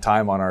spending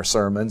time on our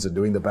sermons and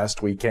doing the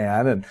best we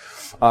can.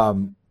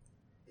 And,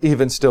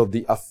 even still,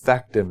 the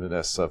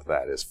effectiveness of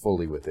that is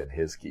fully within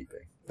His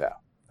keeping. Yeah.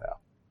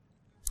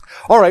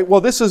 All right.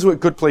 Well, this is a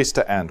good place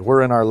to end.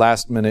 We're in our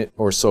last minute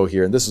or so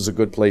here, and this is a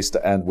good place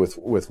to end with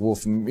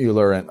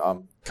Wolfmueller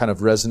and, kind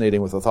of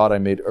resonating with a point I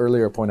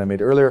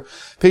made earlier.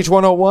 Page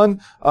 101,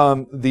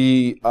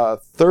 the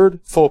third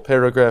full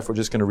paragraph, we're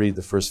just going to read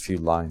the first few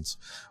lines.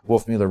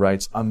 Wolfmueller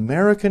writes,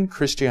 American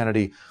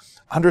Christianity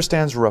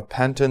understands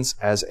repentance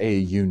as a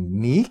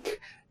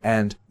unique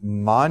and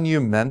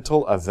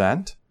monumental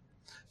event,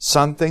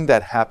 something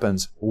that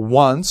happens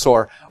once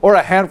or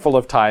a handful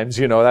of times.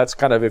 That's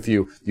kind of if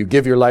you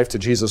give your life to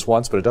Jesus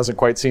once, but it doesn't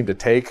quite seem to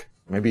take.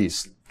 Maybe you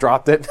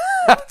dropped it.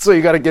 So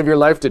you got to give your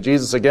life to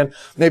Jesus again.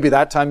 Maybe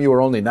that time you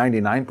were only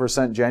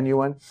 99%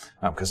 genuine,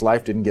 because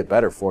life didn't get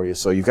better for you.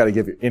 So you got to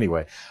give it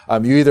anyway.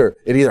 It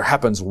either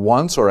happens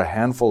once or a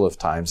handful of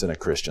times in a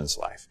Christian's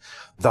life.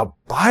 The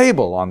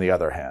Bible, on the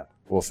other hand,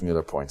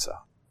 Wolfmueller points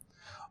out,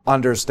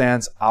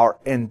 understands our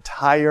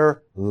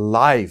entire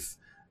life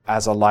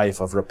as a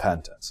life of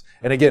repentance.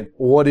 And again,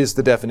 what is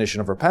the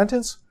definition of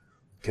repentance?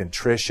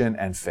 Contrition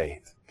and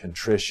faith.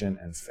 Contrition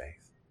and faith.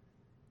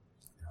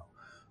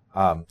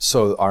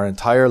 So our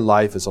entire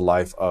life is a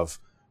life of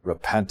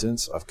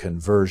repentance, of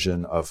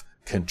conversion, of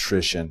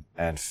contrition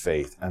and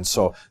faith. And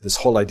so this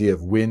whole idea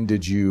of when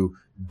did you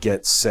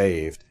get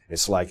saved?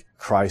 It's like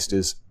Christ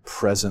is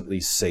presently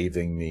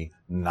saving me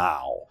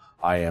now.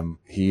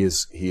 He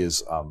is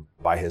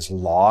by His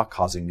law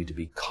causing me to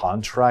be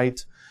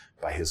contrite,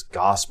 by His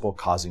gospel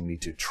causing me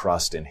to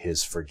trust in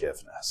His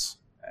forgiveness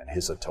and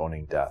His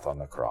atoning death on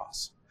the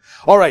cross.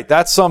 All right,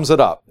 that sums it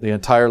up. The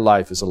entire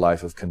life is a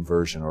life of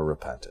conversion or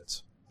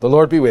repentance. The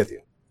Lord be with you.